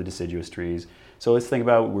shade for the deciduous trees. So let's think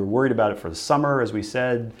about, we're worried about it for the summer, as we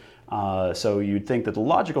said. So you'd think that the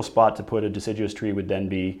logical spot to put a deciduous tree would then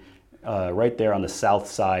be right there on the south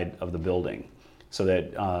side of the building. so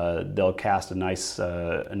that they'll cast a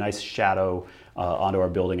nice shadow onto our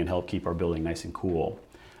building and help keep our building nice and cool.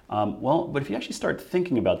 But if you actually start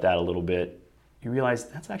thinking about that a little bit, you realize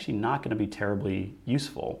that's actually not going to be terribly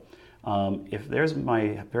useful. If there's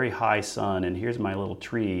my very high sun and here's my little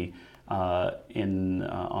tree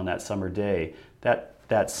on that summer day,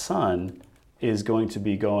 that sun is going to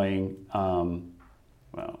be going, I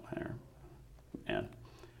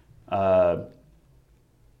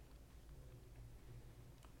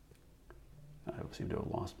seem to have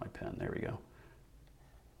lost my pen. There we go.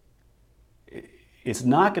 It's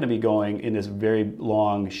not going to be going in this very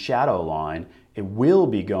long shadow line. It will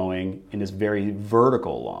be going in this very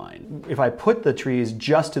vertical line. If I put the trees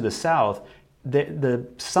just to the south, the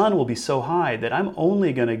sun will be so high that I'm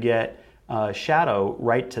only going to get shadow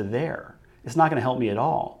right to there. It's not going to help me at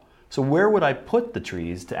all. So where would I put the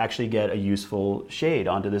trees to actually get a useful shade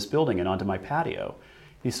onto this building and onto my patio?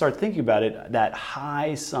 You start thinking about it, that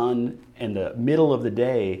high sun in the middle of the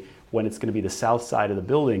day when it's going to be the south side of the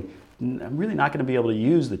building, I'm really not going to be able to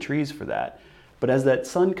use the trees for that. But as that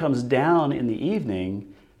sun comes down in the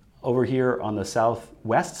evening over here on the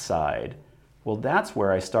southwest side, well, that's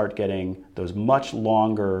where I start getting those much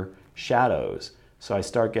longer shadows. So I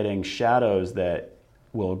start getting shadows that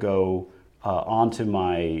will go onto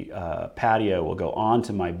my patio, will go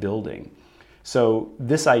onto my building. So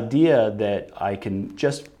this idea that I can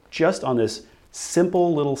just on this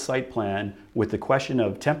simple little site plan with the question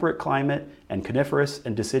of temperate climate and coniferous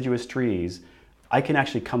and deciduous trees, I can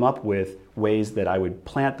actually come up with ways that I would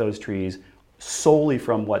plant those trees solely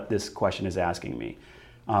from what this question is asking me.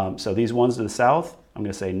 So these ones to the south, I'm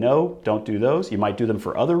going to say no, don't do those. You might do them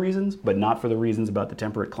for other reasons, but not for the reasons about the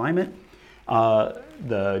temperate climate.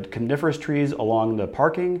 The coniferous trees along the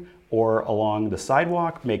parking or along the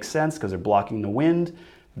sidewalk makes sense because they're blocking the wind.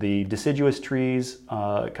 The deciduous trees,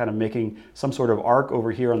 kind of making some sort of arc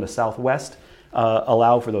over here on the southwest,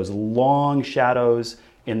 allow for those long shadows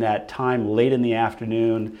in that time late in the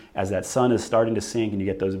afternoon as that sun is starting to sink and you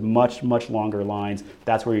get those much, much longer lines.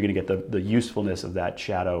 That's where you're going to get the usefulness of that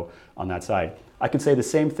shadow on that side. I could say the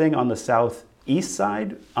same thing on the southeast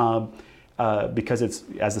side because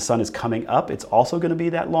as the sun is coming up, it's also going to be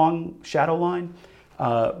that long shadow line.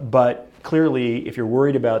 But clearly, if you're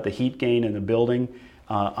worried about the heat gain in the building,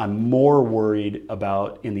 I'm more worried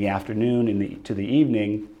about in the afternoon to the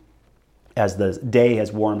evening as the day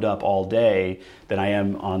has warmed up all day than I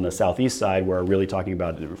am on the southeast side where we're really talking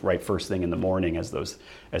about right first thing in the morning as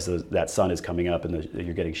that sun is coming up and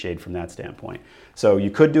you're getting shade from that standpoint. So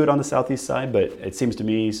you could do it on the southeast side, but it seems to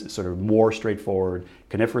me sort of more straightforward.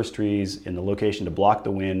 Coniferous trees in the location to block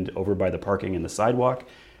the wind over by the parking and the sidewalk,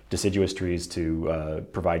 deciduous trees to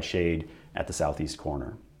provide shade at the southwest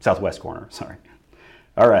corner.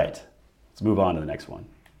 All right, let's move on to the next one.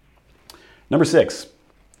 Number 6,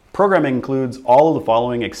 programming includes all of the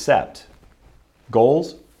following except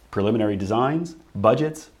goals, preliminary designs,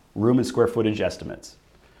 budgets, room and square footage estimates.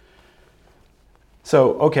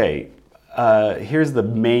 So, okay, here's the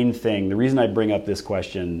main thing. The reason I bring up this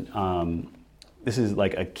question, this is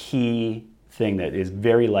like a key thing that is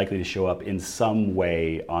very likely to show up in some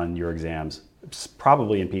way on your exams,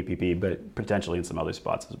 probably in PPP, but potentially in some other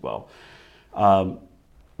spots as well.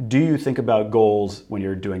 Do you think about goals when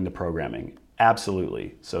you're doing the programming?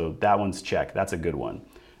 Absolutely. So that one's check. That's a good one.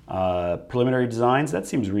 Preliminary designs, that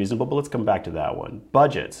seems reasonable, but let's come back to that one.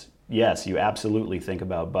 Budgets. Yes, you absolutely think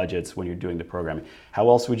about budgets when you're doing the programming. How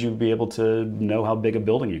else would you be able to know how big a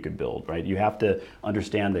building you could build, right? You have to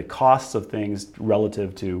understand the costs of things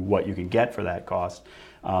relative to what you can get for that cost.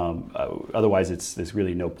 Otherwise, there's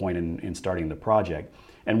really no point in starting the project.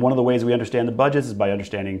 And one of the ways we understand the budgets is by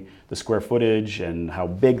understanding the square footage and how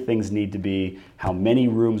big things need to be, how many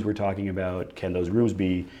rooms we're talking about. Can those rooms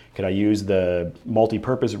be, could I use the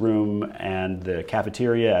multi-purpose room and the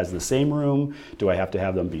cafeteria as the same room? Do I have to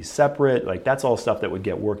have them be separate? Like that's all stuff that would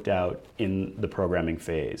get worked out in the programming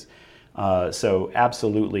phase. So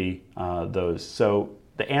absolutely those. So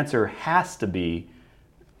the answer has to be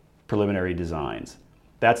preliminary designs.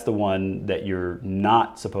 That's the one that you're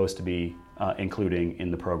not supposed to be including in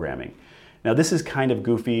the programming. Now this is kind of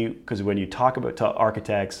goofy because when you talk about to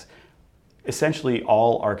architects, essentially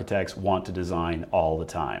all architects want to design all the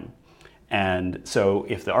time. And so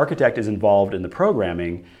if the architect is involved in the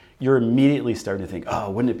programming, you're immediately starting to think, oh,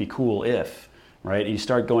 wouldn't it be cool if, right? And you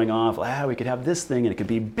start going off, we could have this thing and it could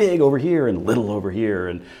be big over here and little over here.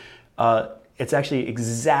 And it's actually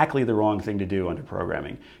exactly the wrong thing to do under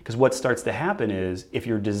programming. Because what starts to happen is if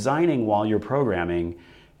you're designing while you're programming,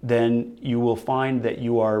 then you will find that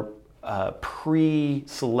you are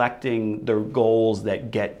pre-selecting the goals that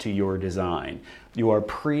get to your design. You are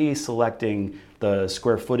pre-selecting the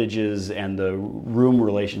square footages and the room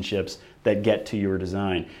relationships that get to your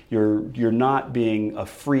design. You're not being a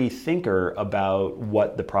free thinker about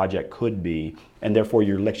what the project could be, and therefore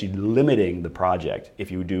you're actually limiting the project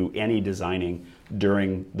if you do any designing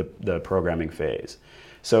during the programming phase.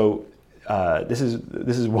 So this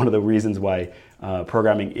is one of the reasons why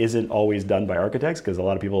programming isn't always done by architects, because a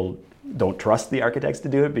lot of people don't trust the architects to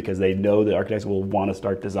do it because they know the architects will want to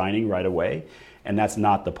start designing right away, and that's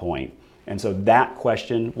not the point. And so that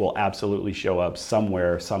question will absolutely show up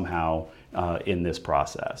somewhere, somehow in this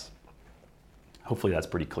process. Hopefully that's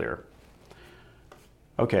pretty clear.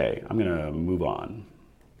 Okay, I'm going to move on.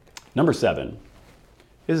 Number 7.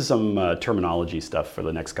 This is some terminology stuff for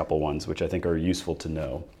the next couple ones, which I think are useful to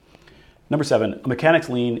know. Number 7, a mechanics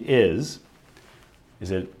lien is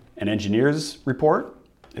it an engineer's report?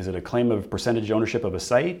 Is it a claim of percentage ownership of a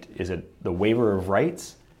site? Is it the waiver of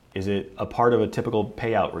rights? Is it a part of a typical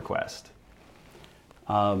payout request?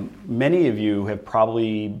 Many of you have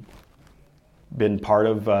probably been part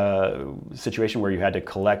of a situation where you had to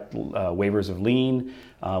collect waivers of lien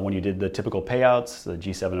when you did the typical payouts, the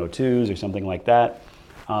G702s or something like that.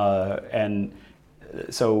 And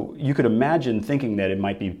so you could imagine thinking that it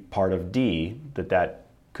might be part of D, that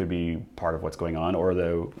could be part of what's going on, or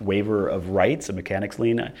the waiver of rights, a mechanics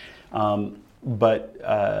lien.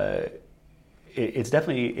 But it's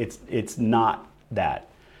definitely, it's not that.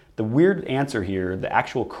 The weird answer here, the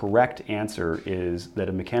actual correct answer, is that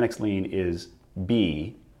a mechanics lien is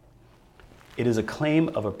B. It is a claim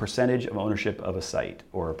of a percentage of ownership of a site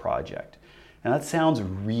or a project. And that sounds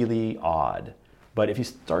really odd, but if you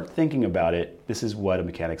start thinking about it, this is what a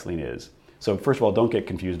mechanics lien is. So first of all, don't get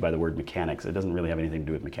confused by the word mechanics. It doesn't really have anything to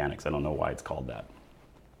do with mechanics. I don't know why it's called that.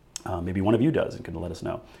 Maybe one of you does and can let us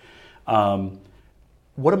know.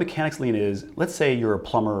 What a mechanics lien is, let's say you're a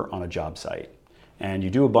plumber on a job site and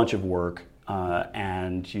you do a bunch of work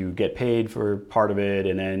and you get paid for part of it,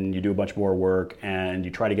 and then you do a bunch more work and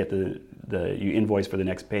you try to get you invoice for the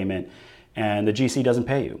next payment, and the GC doesn't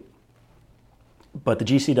pay you. But the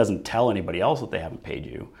GC doesn't tell anybody else that they haven't paid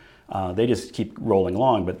you. They just keep rolling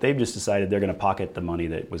along, but they've just decided they're going to pocket the money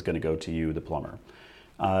that was going to go to you, the plumber.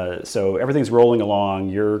 So everything's rolling along.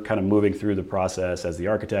 You're kind of moving through the process as the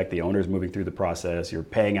architect. The owner's moving through the process. You're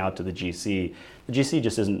paying out to the GC. The GC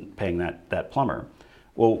just isn't paying that plumber.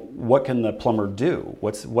 Well, what can the plumber do?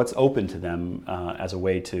 What's open to them as a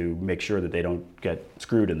way to make sure that they don't get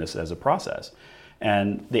screwed in this as a process?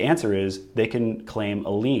 And the answer is they can claim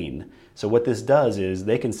a lien. So what this does is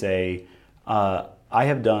they can say, I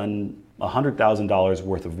have done $100,000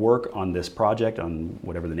 worth of work on this project, on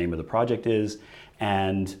whatever the name of the project is,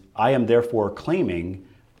 and I am therefore claiming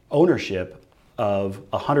ownership of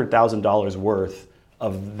 $100,000 worth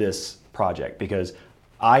of this project because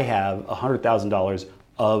I have $100,000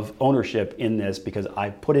 of ownership in this because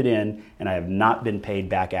I put it in and I have not been paid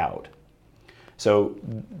back out. So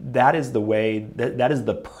that is the way, that is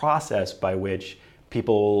the process by which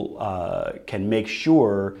people can make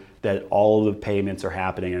sure that all of the payments are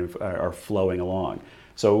happening and are flowing along.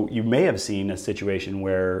 So you may have seen a situation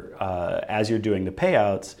where as you're doing the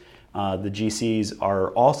payouts, the GCs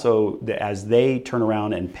are also, as they turn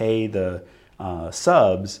around and pay the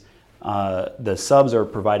subs are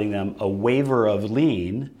providing them a waiver of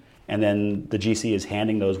lien, and then the GC is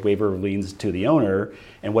handing those waiver of liens to the owner.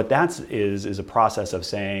 And what that is a process of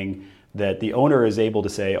saying that the owner is able to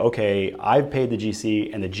say, okay, I've paid the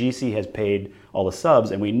GC and the GC has paid all the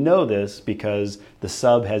subs, and we know this because the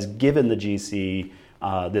sub has given the GC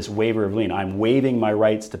this waiver of lien. I'm waiving my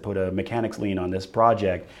rights to put a mechanics lien on this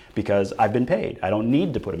project because I've been paid. I don't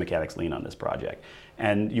need to put a mechanics lien on this project.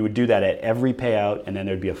 And you would do that at every payout, and then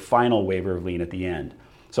there'd be a final waiver of lien at the end.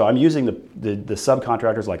 So I'm using the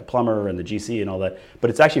subcontractors like a plumber and the GC and all that, but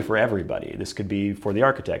it's actually for everybody. This could be for the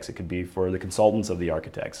architects, it could be for the consultants of the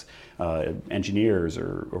architects, engineers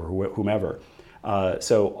or whomever.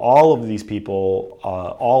 So all of these people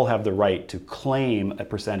all have the right to claim a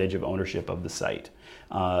percentage of ownership of the site.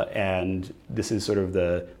 And this is sort of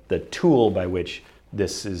the tool by which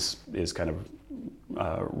this is kind of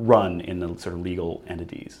run in the sort of legal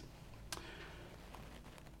entities.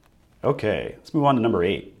 Okay, let's move on to number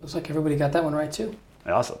 8. Looks like everybody got that one right too.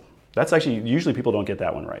 Awesome. That's actually, usually people don't get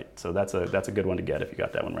that one right. So that's a good one to get if you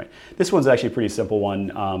got that one right. This one's actually a pretty simple one,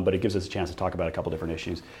 but it gives us a chance to talk about a couple different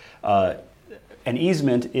issues. An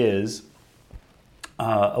easement is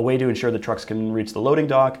a way to ensure the trucks can reach the loading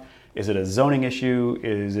dock. Is it a zoning issue?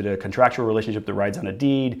 Is it a contractual relationship that rides on a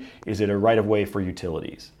deed? Is it a right-of-way for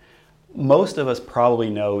utilities? Most of us probably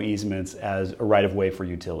know easements as a right-of-way for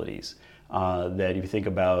utilities. That if you think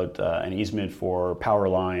about an easement for power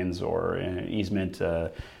lines or an easement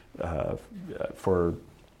for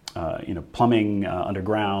plumbing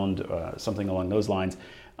underground, something along those lines,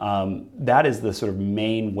 that is the sort of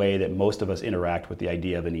main way that most of us interact with the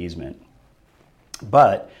idea of an easement.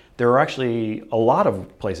 But there are actually a lot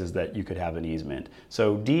of places that you could have an easement.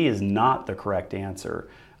 So D is not the correct answer.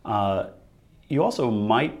 You also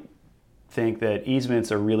might think that easements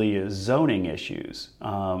are really zoning issues,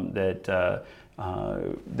 that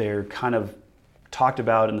they're kind of talked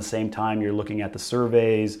about in the same time you're looking at the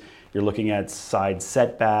surveys, you're looking at side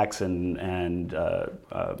setbacks and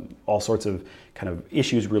all sorts of kind of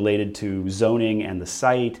issues related to zoning and the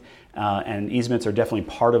site, and easements are definitely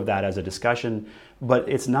part of that as a discussion, but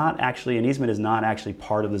it's not actually, an easement is not actually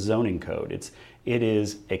part of the zoning code. It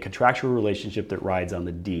is a contractual relationship that rides on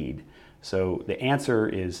the deed. So the answer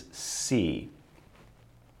is C.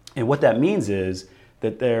 And what that means is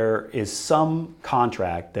that there is some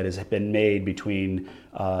contract that has been made between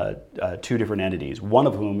two different entities, one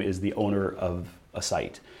of whom is the owner of a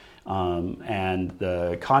site. And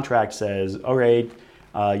the contract says, all right,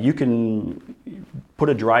 you can put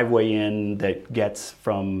a driveway in that gets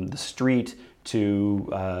from the street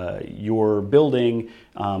to your building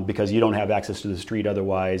because you don't have access to the street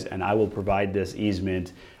otherwise, and I will provide this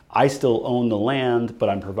easement. I still own the land, but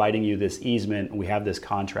I'm providing you this easement, and we have this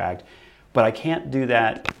contract. But I can't do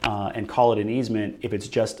that and call it an easement if it's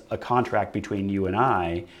just a contract between you and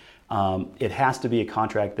I. It has to be a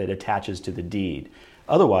contract that attaches to the deed.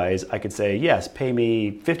 Otherwise, I could say, yes, pay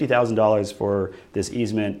me $50,000 for this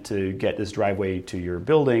easement to get this driveway to your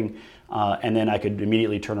building, and then I could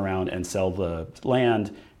immediately turn around and sell the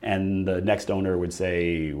land, and the next owner would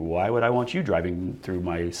say, why would I want you driving through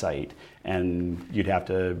my site? And you'd have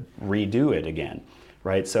to redo it again,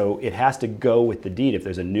 right? So it has to go with the deed. If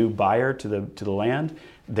there's a new buyer to the land,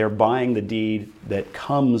 they're buying the deed that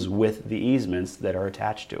comes with the easements that are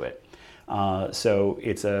attached to it. So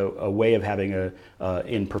it's a way of having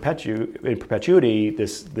in perpetuity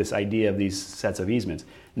this idea of these sets of easements.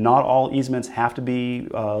 Not all easements have to be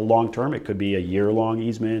long-term. It could be a year-long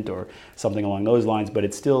easement or something along those lines, but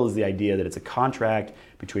it still is the idea that it's a contract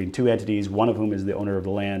between two entities, one of whom is the owner of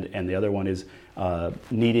the land and the other one is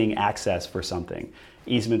needing access for something.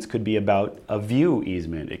 Easements could be about a view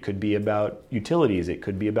easement. It could be about utilities. It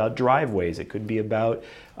could be about driveways. It could be about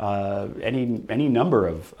any number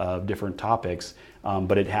of different topics.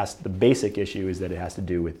 But the basic issue is that it has to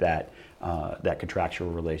do with that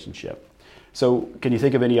contractual relationship. So, can you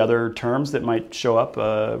think of any other terms that might show up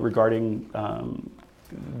regarding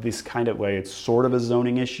this kind of way? It's sort of a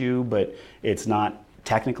zoning issue, but it's not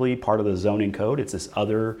technically part of the zoning code. It's this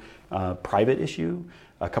other private issue.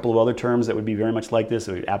 A couple of other terms that would be very much like this,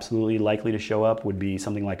 that would absolutely likely to show up, would be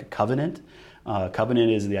something like a covenant.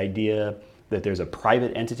 Covenant is the idea that there's a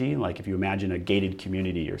private entity, like if you imagine a gated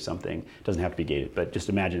community or something. It doesn't have to be gated, but just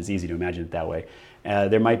imagine, it's easy to imagine it that way.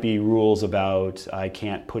 There might be rules about I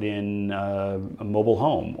can't put in a mobile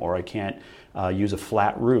home, or I can't use a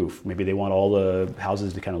flat roof. Maybe they want all the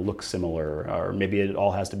houses to kind of look similar, or maybe it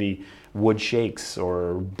all has to be wood shakes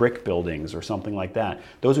or brick buildings or something like that.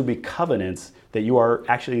 Those would be covenants that you are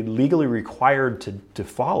actually legally required to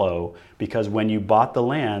follow, because when you bought the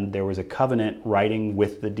land, there was a covenant writing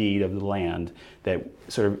with the deed of the land that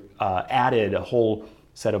sort of added a whole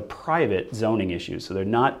set of private zoning issues. So they're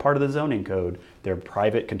not part of the zoning code, they're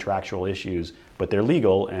private contractual issues, but they're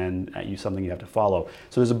legal and something you have to follow.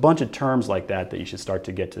 So there's a bunch of terms like that you should start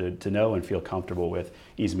to get to know and feel comfortable with.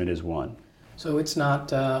 Easement is one. So it's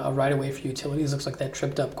not a right-of-way for utilities. Looks like that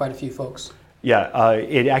tripped up quite a few folks. Yeah,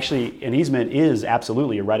 an easement is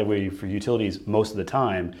absolutely a right-of-way for utilities most of the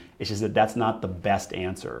time. It's just that that's not the best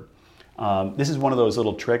answer. This is one of those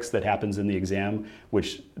little tricks that happens in the exam,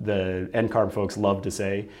 which the NCARB folks love to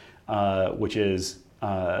say, which is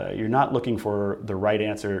you're not looking for the right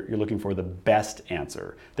answer, you're looking for the best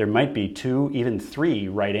answer. There might be 2, even 3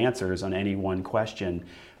 right answers on any one question,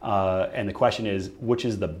 and the question is, which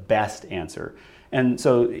is the best answer? And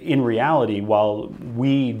so in reality, while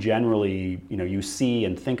we generally, you see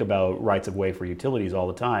and think about rights of way for utilities all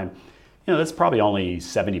the time, that's probably only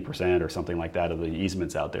 70% or something like that of the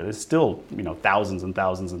easements out there. There's still, thousands and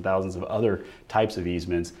thousands and thousands of other types of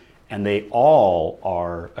easements, and they all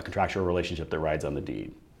are a contractual relationship that rides on the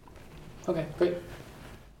deed. Okay, great.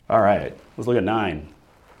 All right, let's look at 9.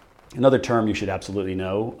 Another term you should absolutely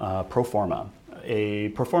know, pro forma. A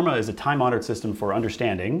pro forma is a time-honored system for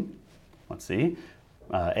understanding, let's see,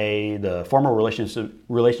 the formal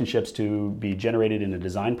relationships to be generated in a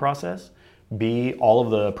design process. B, all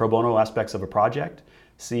of the pro bono aspects of a project.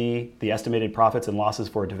 C, the estimated profits and losses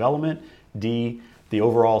for a development. D, the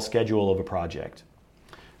overall schedule of a project.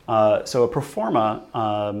 So a pro forma,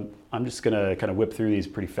 I'm just going to kind of whip through these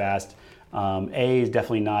pretty fast. A is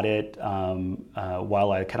definitely not it.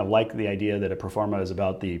 While I kind of like the idea that a pro forma is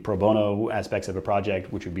about the pro bono aspects of a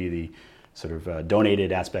project, which would be the sort of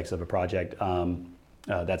donated aspects of a project,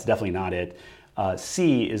 that's definitely not it.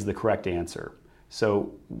 C is the correct answer.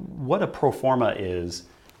 So what a pro forma is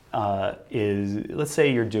let's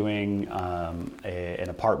say you're doing an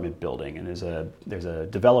apartment building, and there's a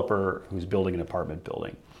developer who's building an apartment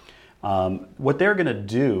building. What they're going to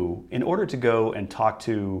do in order to go and talk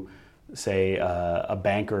to, say, a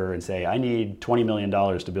banker and say, I need $20 million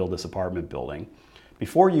to build this apartment building,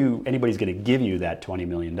 before anybody's going to give you that $20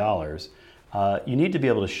 million, you need to be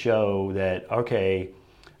able to show that, okay,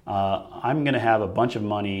 I'm going to have a bunch of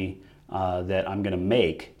money that I'm going to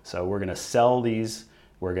make. So we're going to sell these.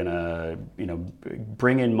 We're going to,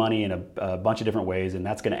 bring in money in a bunch of different ways, and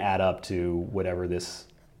that's going to add up to whatever this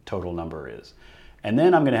total number is. And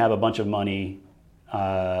then I'm going to have a bunch of money,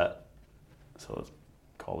 so let's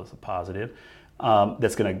call this a positive,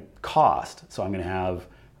 that's going to cost. So I'm going to have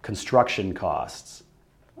construction costs.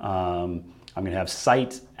 I'm going to have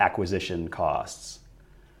site acquisition costs.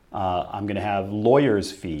 I'm going to have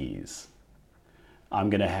lawyers' fees.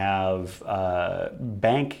 I'm going to have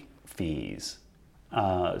bank fees.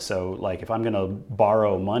 So like if I'm going to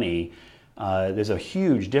borrow money, there's a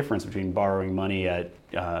huge difference between borrowing money at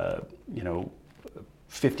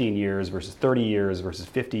 15 years versus 30 years versus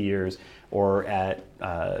 50 years, or at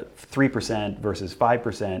 3% versus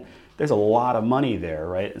 5%. There's a lot of money there,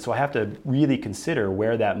 right? So I have to really consider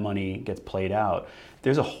where that money gets played out.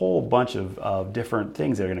 There's a whole bunch of different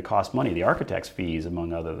things that are going to cost money. The architect's fees,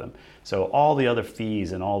 among other them. So all the other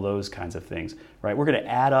fees and all those kinds of things, right? We're going to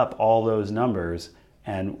add up all those numbers,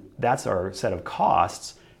 and that's our set of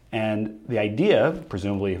costs. And the idea,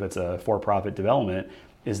 presumably if it's a for-profit development,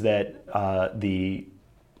 is that the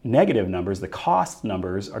negative numbers, the cost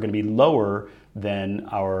numbers, are going to be lower than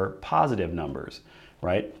our positive numbers,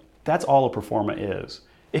 right? That's all a pro forma is.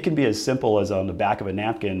 It can be as simple as on the back of a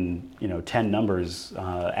napkin, 10 numbers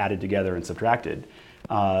added together and subtracted.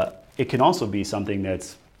 It can also be something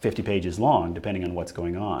that's 50 pages long, depending on what's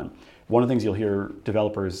going on. One of the things you'll hear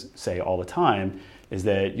developers say all the time is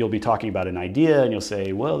that you'll be talking about an idea and you'll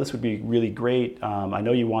say, well, this would be really great. I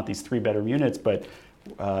know you want these 3-bedroom units, but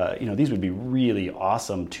these would be really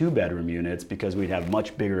awesome 2-bedroom units because we'd have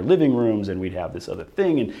much bigger living rooms and we'd have this other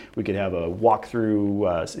thing and we could have a walk-through,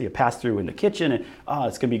 pass-through in the kitchen, and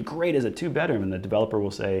it's going to be great as a 2-bedroom. And the developer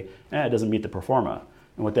will say, it doesn't meet the pro forma.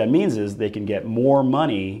 And what that means is they can get more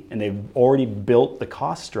money, and they've already built the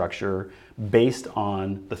cost structure based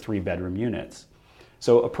on the 3-bedroom units.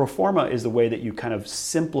 So a pro forma is the way that you kind of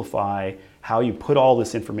simplify how you put all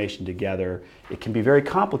this information together. It can be very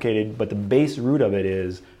complicated, but the base root of it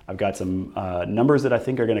is I've got some numbers that I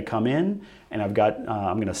think are going to come in, and I'm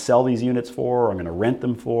going to sell these units for, or I'm going to rent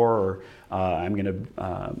them for, or I'm going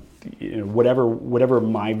to whatever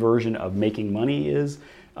my version of making money is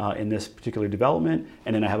in this particular development,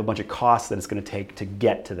 and then I have a bunch of costs that it's going to take to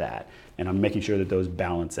get to that, and I'm making sure that those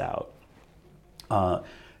balance out.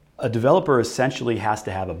 A developer essentially has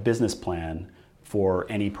to have a business plan for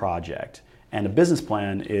any project. And a business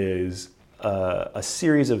plan is a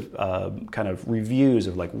series of kind of reviews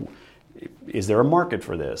of like, is there a market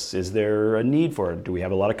for this? Is there a need for it? Do we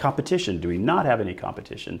have a lot of competition? Do we not have any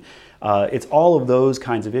competition? It's all of those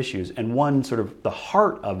kinds of issues. And one sort of the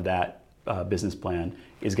heart of that business plan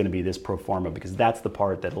is going to be this pro forma, because that's the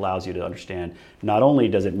part that allows you to understand not only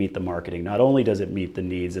does it meet the marketing, not only does it meet the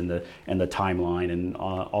needs and the timeline and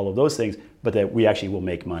all of those things, but that we actually will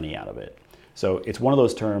make money out of it. So it's one of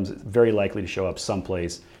those terms very likely to show up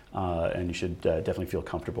someplace, and you should definitely feel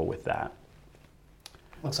comfortable with that.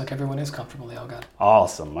 Looks like everyone is comfortable. They all got it.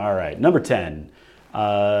 Awesome. All right. Number 10.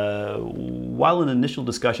 While in initial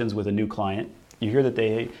discussions with a new client, you hear that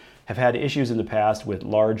they have had issues in the past with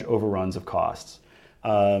large overruns of costs.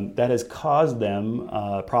 That has caused them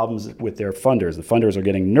problems with their funders. The funders are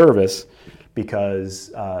getting nervous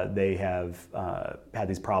because they have had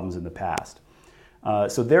these problems in the past.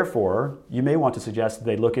 So therefore, you may want to suggest that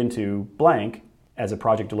they look into blank as a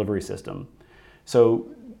project delivery system. So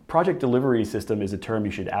project delivery system is a term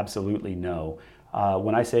you should absolutely know.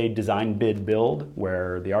 When I say design, bid, build,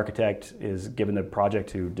 where the architect is given the project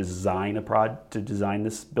to design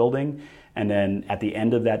this building, and then at the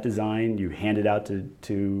end of that design, you hand it out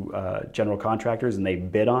to general contractors and they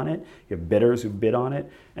bid on it. You have bidders who bid on it,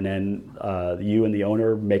 and then you and the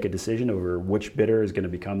owner make a decision over which bidder is going to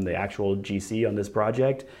become the actual GC on this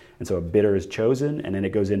project. And so a bidder is chosen, and then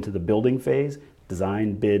it goes into the building phase,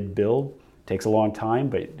 design, bid, build. takes a long time,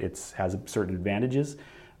 but it has certain advantages.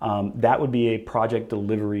 That would be a project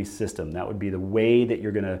delivery system. That would be the way that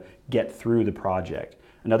you're going to get through the project.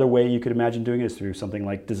 Another way you could imagine doing it is through something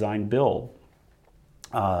like design build,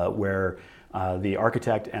 where the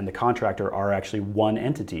architect and the contractor are actually one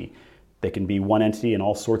entity. They can be one entity in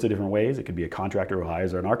all sorts of different ways. It could be a contractor who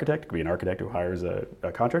hires an architect. It could be an architect who hires a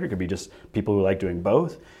contractor. It could be just people who like doing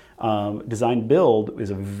both. Design build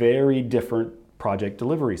is a very different project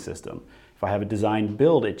delivery system. If I have a design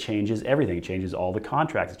build, it changes everything. It changes all the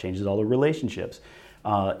contracts. It changes all the relationships.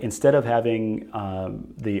 Instead of having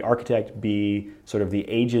the architect be sort of the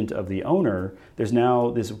agent of the owner, there's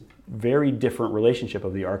now this very different relationship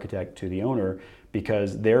of the architect to the owner,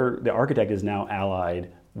 because the architect is now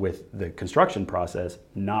allied with the construction process,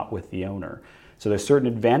 not with the owner. So there's certain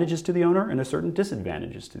advantages to the owner and there's certain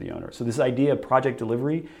disadvantages to the owner. So this idea of project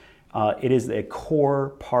delivery, it is a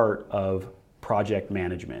core part of project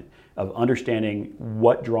management, of understanding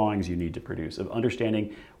what drawings you need to produce, of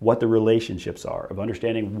understanding what the relationships are, of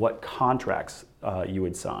understanding what contracts you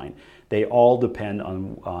would sign. They all depend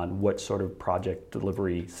on what sort of project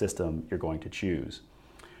delivery system you're going to choose.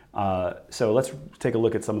 So let's take a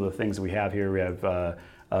look at some of the things that we have here. We have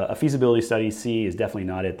a feasibility study. C is definitely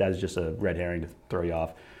not it. That is just a red herring to throw you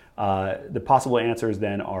off. The possible answers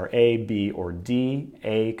then are A, B, or D.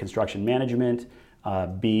 A, construction management,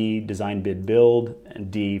 B, design bid build,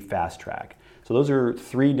 and D, fast track. So those are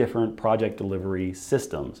three different project delivery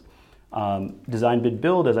systems. Design bid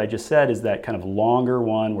build, as I just said, is that kind of longer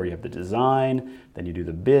one where you have the design, then you do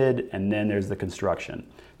the bid, and then there's the construction.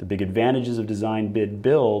 The big advantages of design bid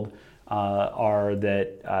build are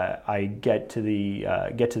that I get to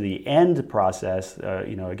the end process.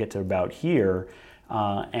 I get to about here,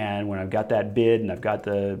 and when I've got that bid and I've got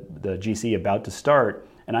the GC about to start,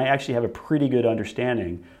 and I actually have a pretty good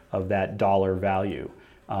understanding of that dollar value.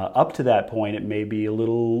 Up to that point, it may be a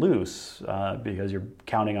little loose because you're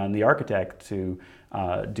counting on the architect to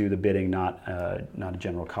do the bidding, not a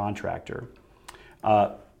general contractor.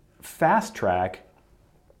 Fast track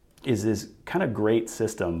is this kind of great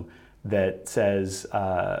system that says,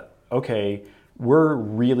 okay, we're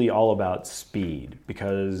really all about speed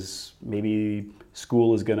because maybe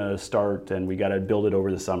school is going to start and we got to build it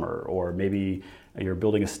over the summer, or maybe you're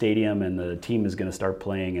building a stadium and the team is going to start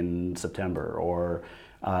playing in September, or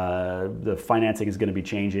the financing is going to be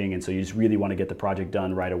changing and so you just really want to get the project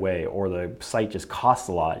done right away, or the site just costs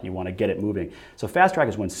a lot and you want to get it moving. So fast track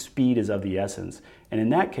is when speed is of the essence. And in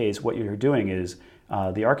that case, what you're doing is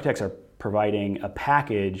the architects are providing a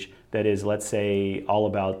package that is, let's say, all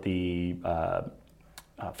about the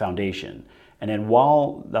foundation. And then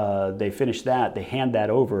while they finish that, they hand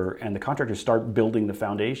that over and the contractors start building the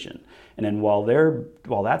foundation. And then while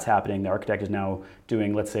that's happening, the architect is now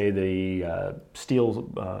doing, let's say, the steel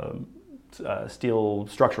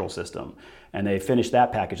structural system. And they finish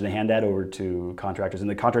that package and they hand that over to contractors, and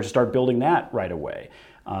the contractors start building that right away.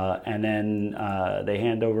 And then they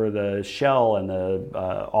hand over the shell and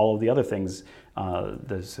all of the other things,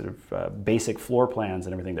 the sort of basic floor plans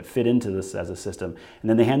and everything that fit into this as a system. And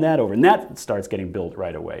then they hand that over, and that starts getting built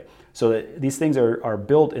right away. So these things are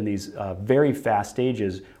built in these very fast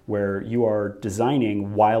stages where you are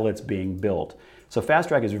designing while it's being built. So fast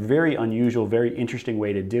track is a very unusual, very interesting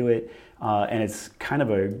way to do it. And it's kind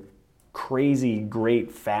of a crazy,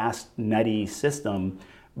 great, fast, nutty system.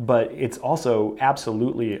 But it's also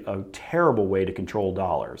absolutely a terrible way to control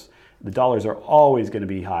dollars. The dollars are always going to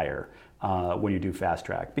be higher when you do fast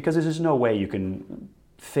track, because there's just no way you can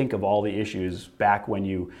think of all the issues back when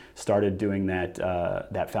you started doing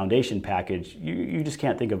that foundation package. You just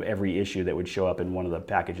can't think of every issue that would show up in one of the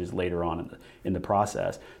packages later on in the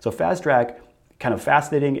process. So fast track, kind of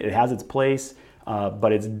fascinating. It has its place,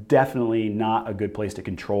 but it's definitely not a good place to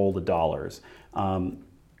control the dollars.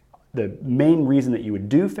 The main reason that you would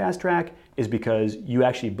do fast track is because you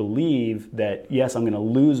actually believe that, yes, I'm going to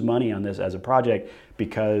lose money on this as a project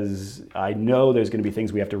because I know there's going to be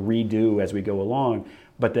things we have to redo as we go along,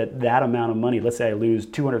 but that amount of money, let's say I lose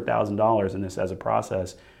 $200,000 in this as a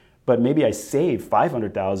process, but maybe I save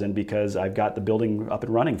 $500,000 because I've got the building up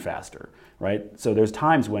and running faster, right? So there's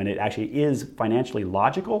times when it actually is financially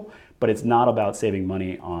logical, but it's not about saving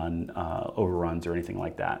money on overruns or anything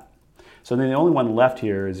like that. So then the only one left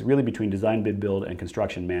here is really between design bid build and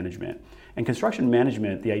construction management. And construction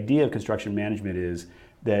management, the idea of construction management is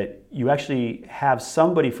that you actually have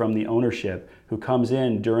somebody from the ownership who comes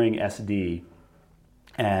in during SD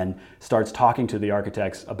and starts talking to the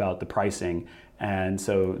architects about the pricing. And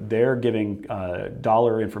so they're giving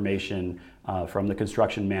dollar information from the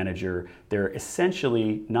construction manager. They're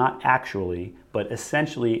essentially, not actually, but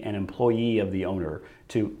essentially an employee of the owner.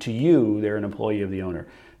 To you, they're an employee of the owner.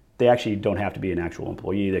 They actually don't have to be an actual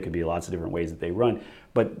employee. There could be lots of different ways that they run.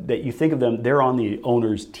 But that you think of them, they're on the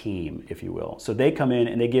owner's team, if you will. So they come in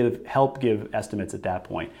and they help give estimates at that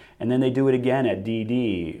point. And then they do it again at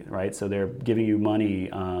DD, right? So they're giving you money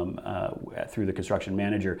through the construction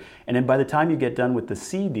manager. And then by the time you get done with the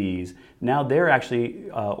CDs, now they're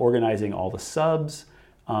actually organizing all the subs,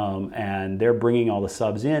 and they're bringing all the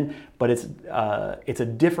subs in. But it's a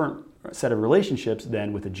different set of relationships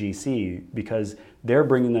than with a GC, because they're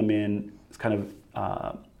bringing them in kind of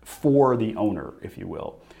for the owner, if you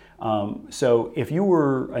will. So if you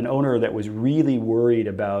were an owner that was really worried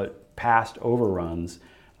about past overruns,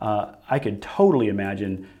 I could totally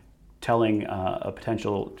imagine telling that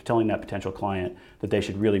potential client that they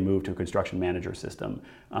should really move to a construction manager system,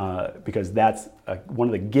 because that's one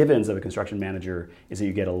of the givens of a construction manager is that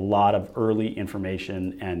you get a lot of early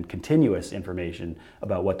information and continuous information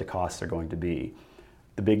about what the costs are going to be.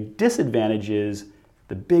 The big disadvantage is,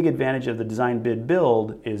 the big advantage of the design bid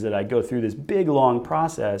build is that I go through this big long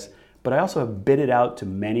process, but I also have bid it out to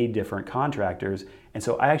many different contractors, and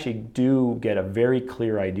so I actually do get a very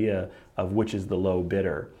clear idea of which is the low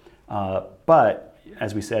bidder. But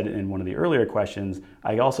as we said in one of the earlier questions,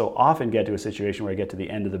 I also often get to a situation where I get to the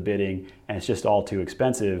end of the bidding and it's just all too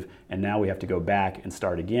expensive, and now we have to go back and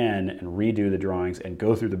start again and redo the drawings and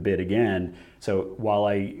go through the bid again. So while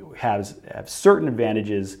I have certain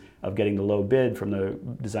advantages of getting the low bid from the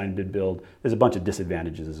design bid build, there's a bunch of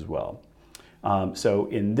disadvantages as well. So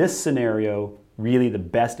in this scenario, really the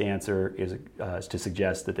best answer is to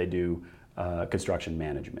suggest that they do construction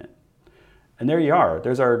management. And there you are.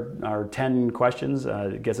 There's our 10 questions.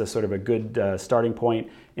 It gives us sort of a good starting point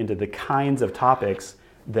into the kinds of topics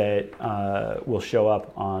that will show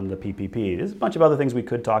up on the PPP. There's a bunch of other things we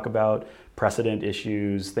could talk about, precedent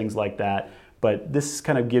issues, things like that. But this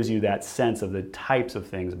kind of gives you that sense of the types of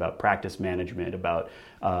things about practice management, about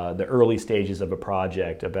the early stages of a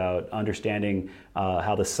project, about understanding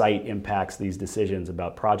how the site impacts these decisions,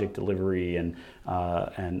 about project delivery and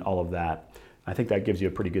all of that. I think that gives you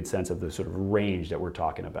a pretty good sense of the sort of range that we're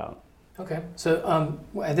talking about. Okay, so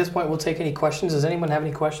at this point we'll take any questions. Does anyone have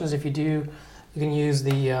any questions? If you do, you can use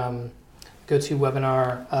the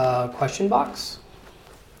GoToWebinar question box.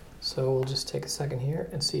 So we'll just take a second here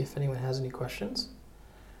and see if anyone has any questions.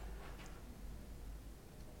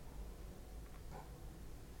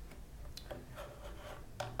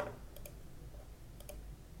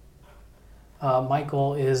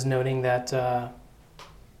 Michael is noting that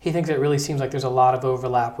he thinks it really seems like there's a lot of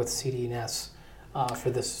overlap with CD&S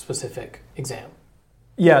for this specific exam.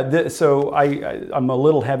 Yeah, so I'm a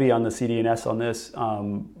little heavy on the CD&S on this,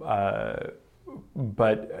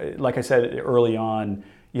 but like I said early on,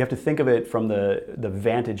 you have to think of it from the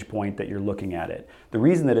vantage point that you're looking at it. The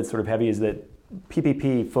reason that it's sort of heavy is that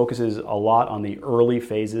PPP focuses a lot on the early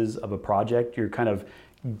phases of a project. You're kind of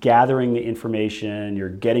gathering the information, you're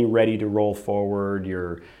getting ready to roll forward,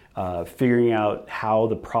 you're figuring out how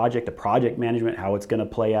the project management, how it's going to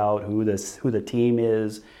play out, who the team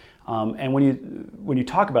is, and when you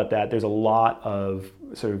talk about that, there's a lot of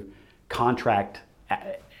sort of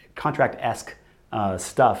contract-esque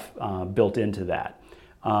stuff built into that.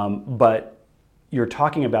 But you're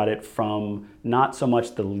talking about it from not so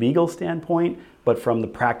much the legal standpoint, but from the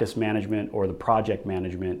practice management or the project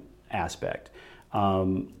management aspect.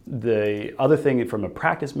 The other thing from a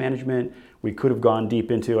practice management, we could have gone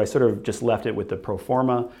deep into, I sort of just left it with the pro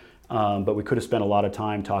forma, but we could have spent a lot of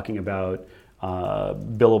time talking about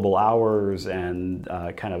billable hours and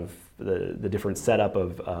kind of the different setup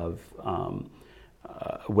of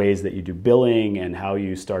ways that you do billing and how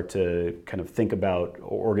you start to kind of think about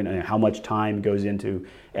how much time goes into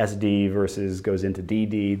SD versus goes into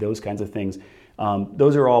DD, those kinds of things.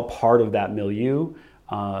 Those are all part of that milieu,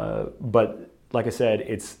 but like I said,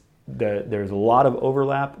 there's a lot of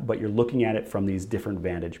overlap, but you're looking at it from these different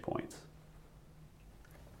vantage points.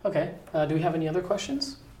 Okay, do we have any other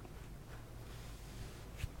questions?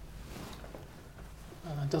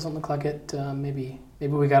 It doesn't look like it. Maybe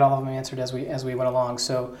we got all of them answered as we went along.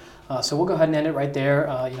 So we'll go ahead and end it right there.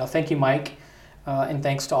 Thank you, Mike, and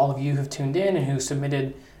thanks to all of you who've tuned in and who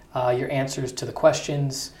submitted your answers to the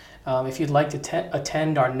questions. If you'd like to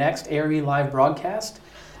attend our next ARE live broadcast,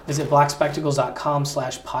 visit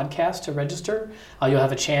blackspectacles.com/podcast to register. You'll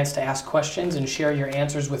have a chance to ask questions and share your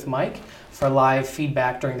answers with Mike for live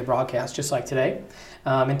feedback during the broadcast, just like today.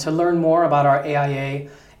 And to learn more about our AIA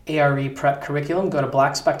ARE prep curriculum, go to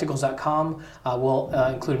blackspectacles.com. We'll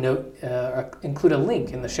include a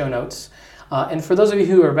link in the show notes And for those of you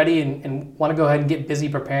who are ready and want to go ahead and get busy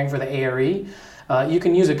preparing for the ARE, you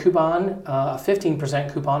can use a coupon, a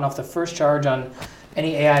 15% coupon off the first charge on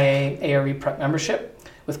any AIA ARE Prep membership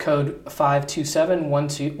with code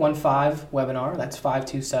 527-15-webinar. That's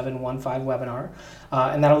 527-15-webinar.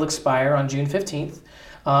 And that'll expire on June 15th.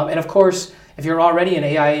 And of course, if you're already an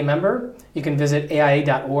AIA member, you can visit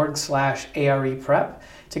aia.org/ARE Prep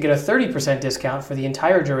to get a 30% discount for the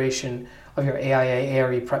entire duration of your AIA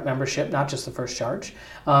ARE Prep membership, not just the first charge.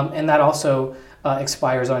 And that also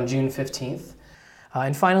expires on June 15th.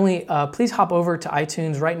 And finally, please hop over to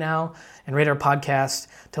iTunes right now and rate our podcast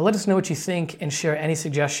to let us know what you think and share any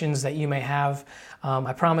suggestions that you may have.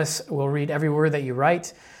 I promise we'll read every word that you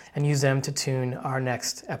write and use them to tune our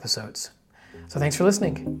next episodes. So thanks for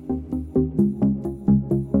listening.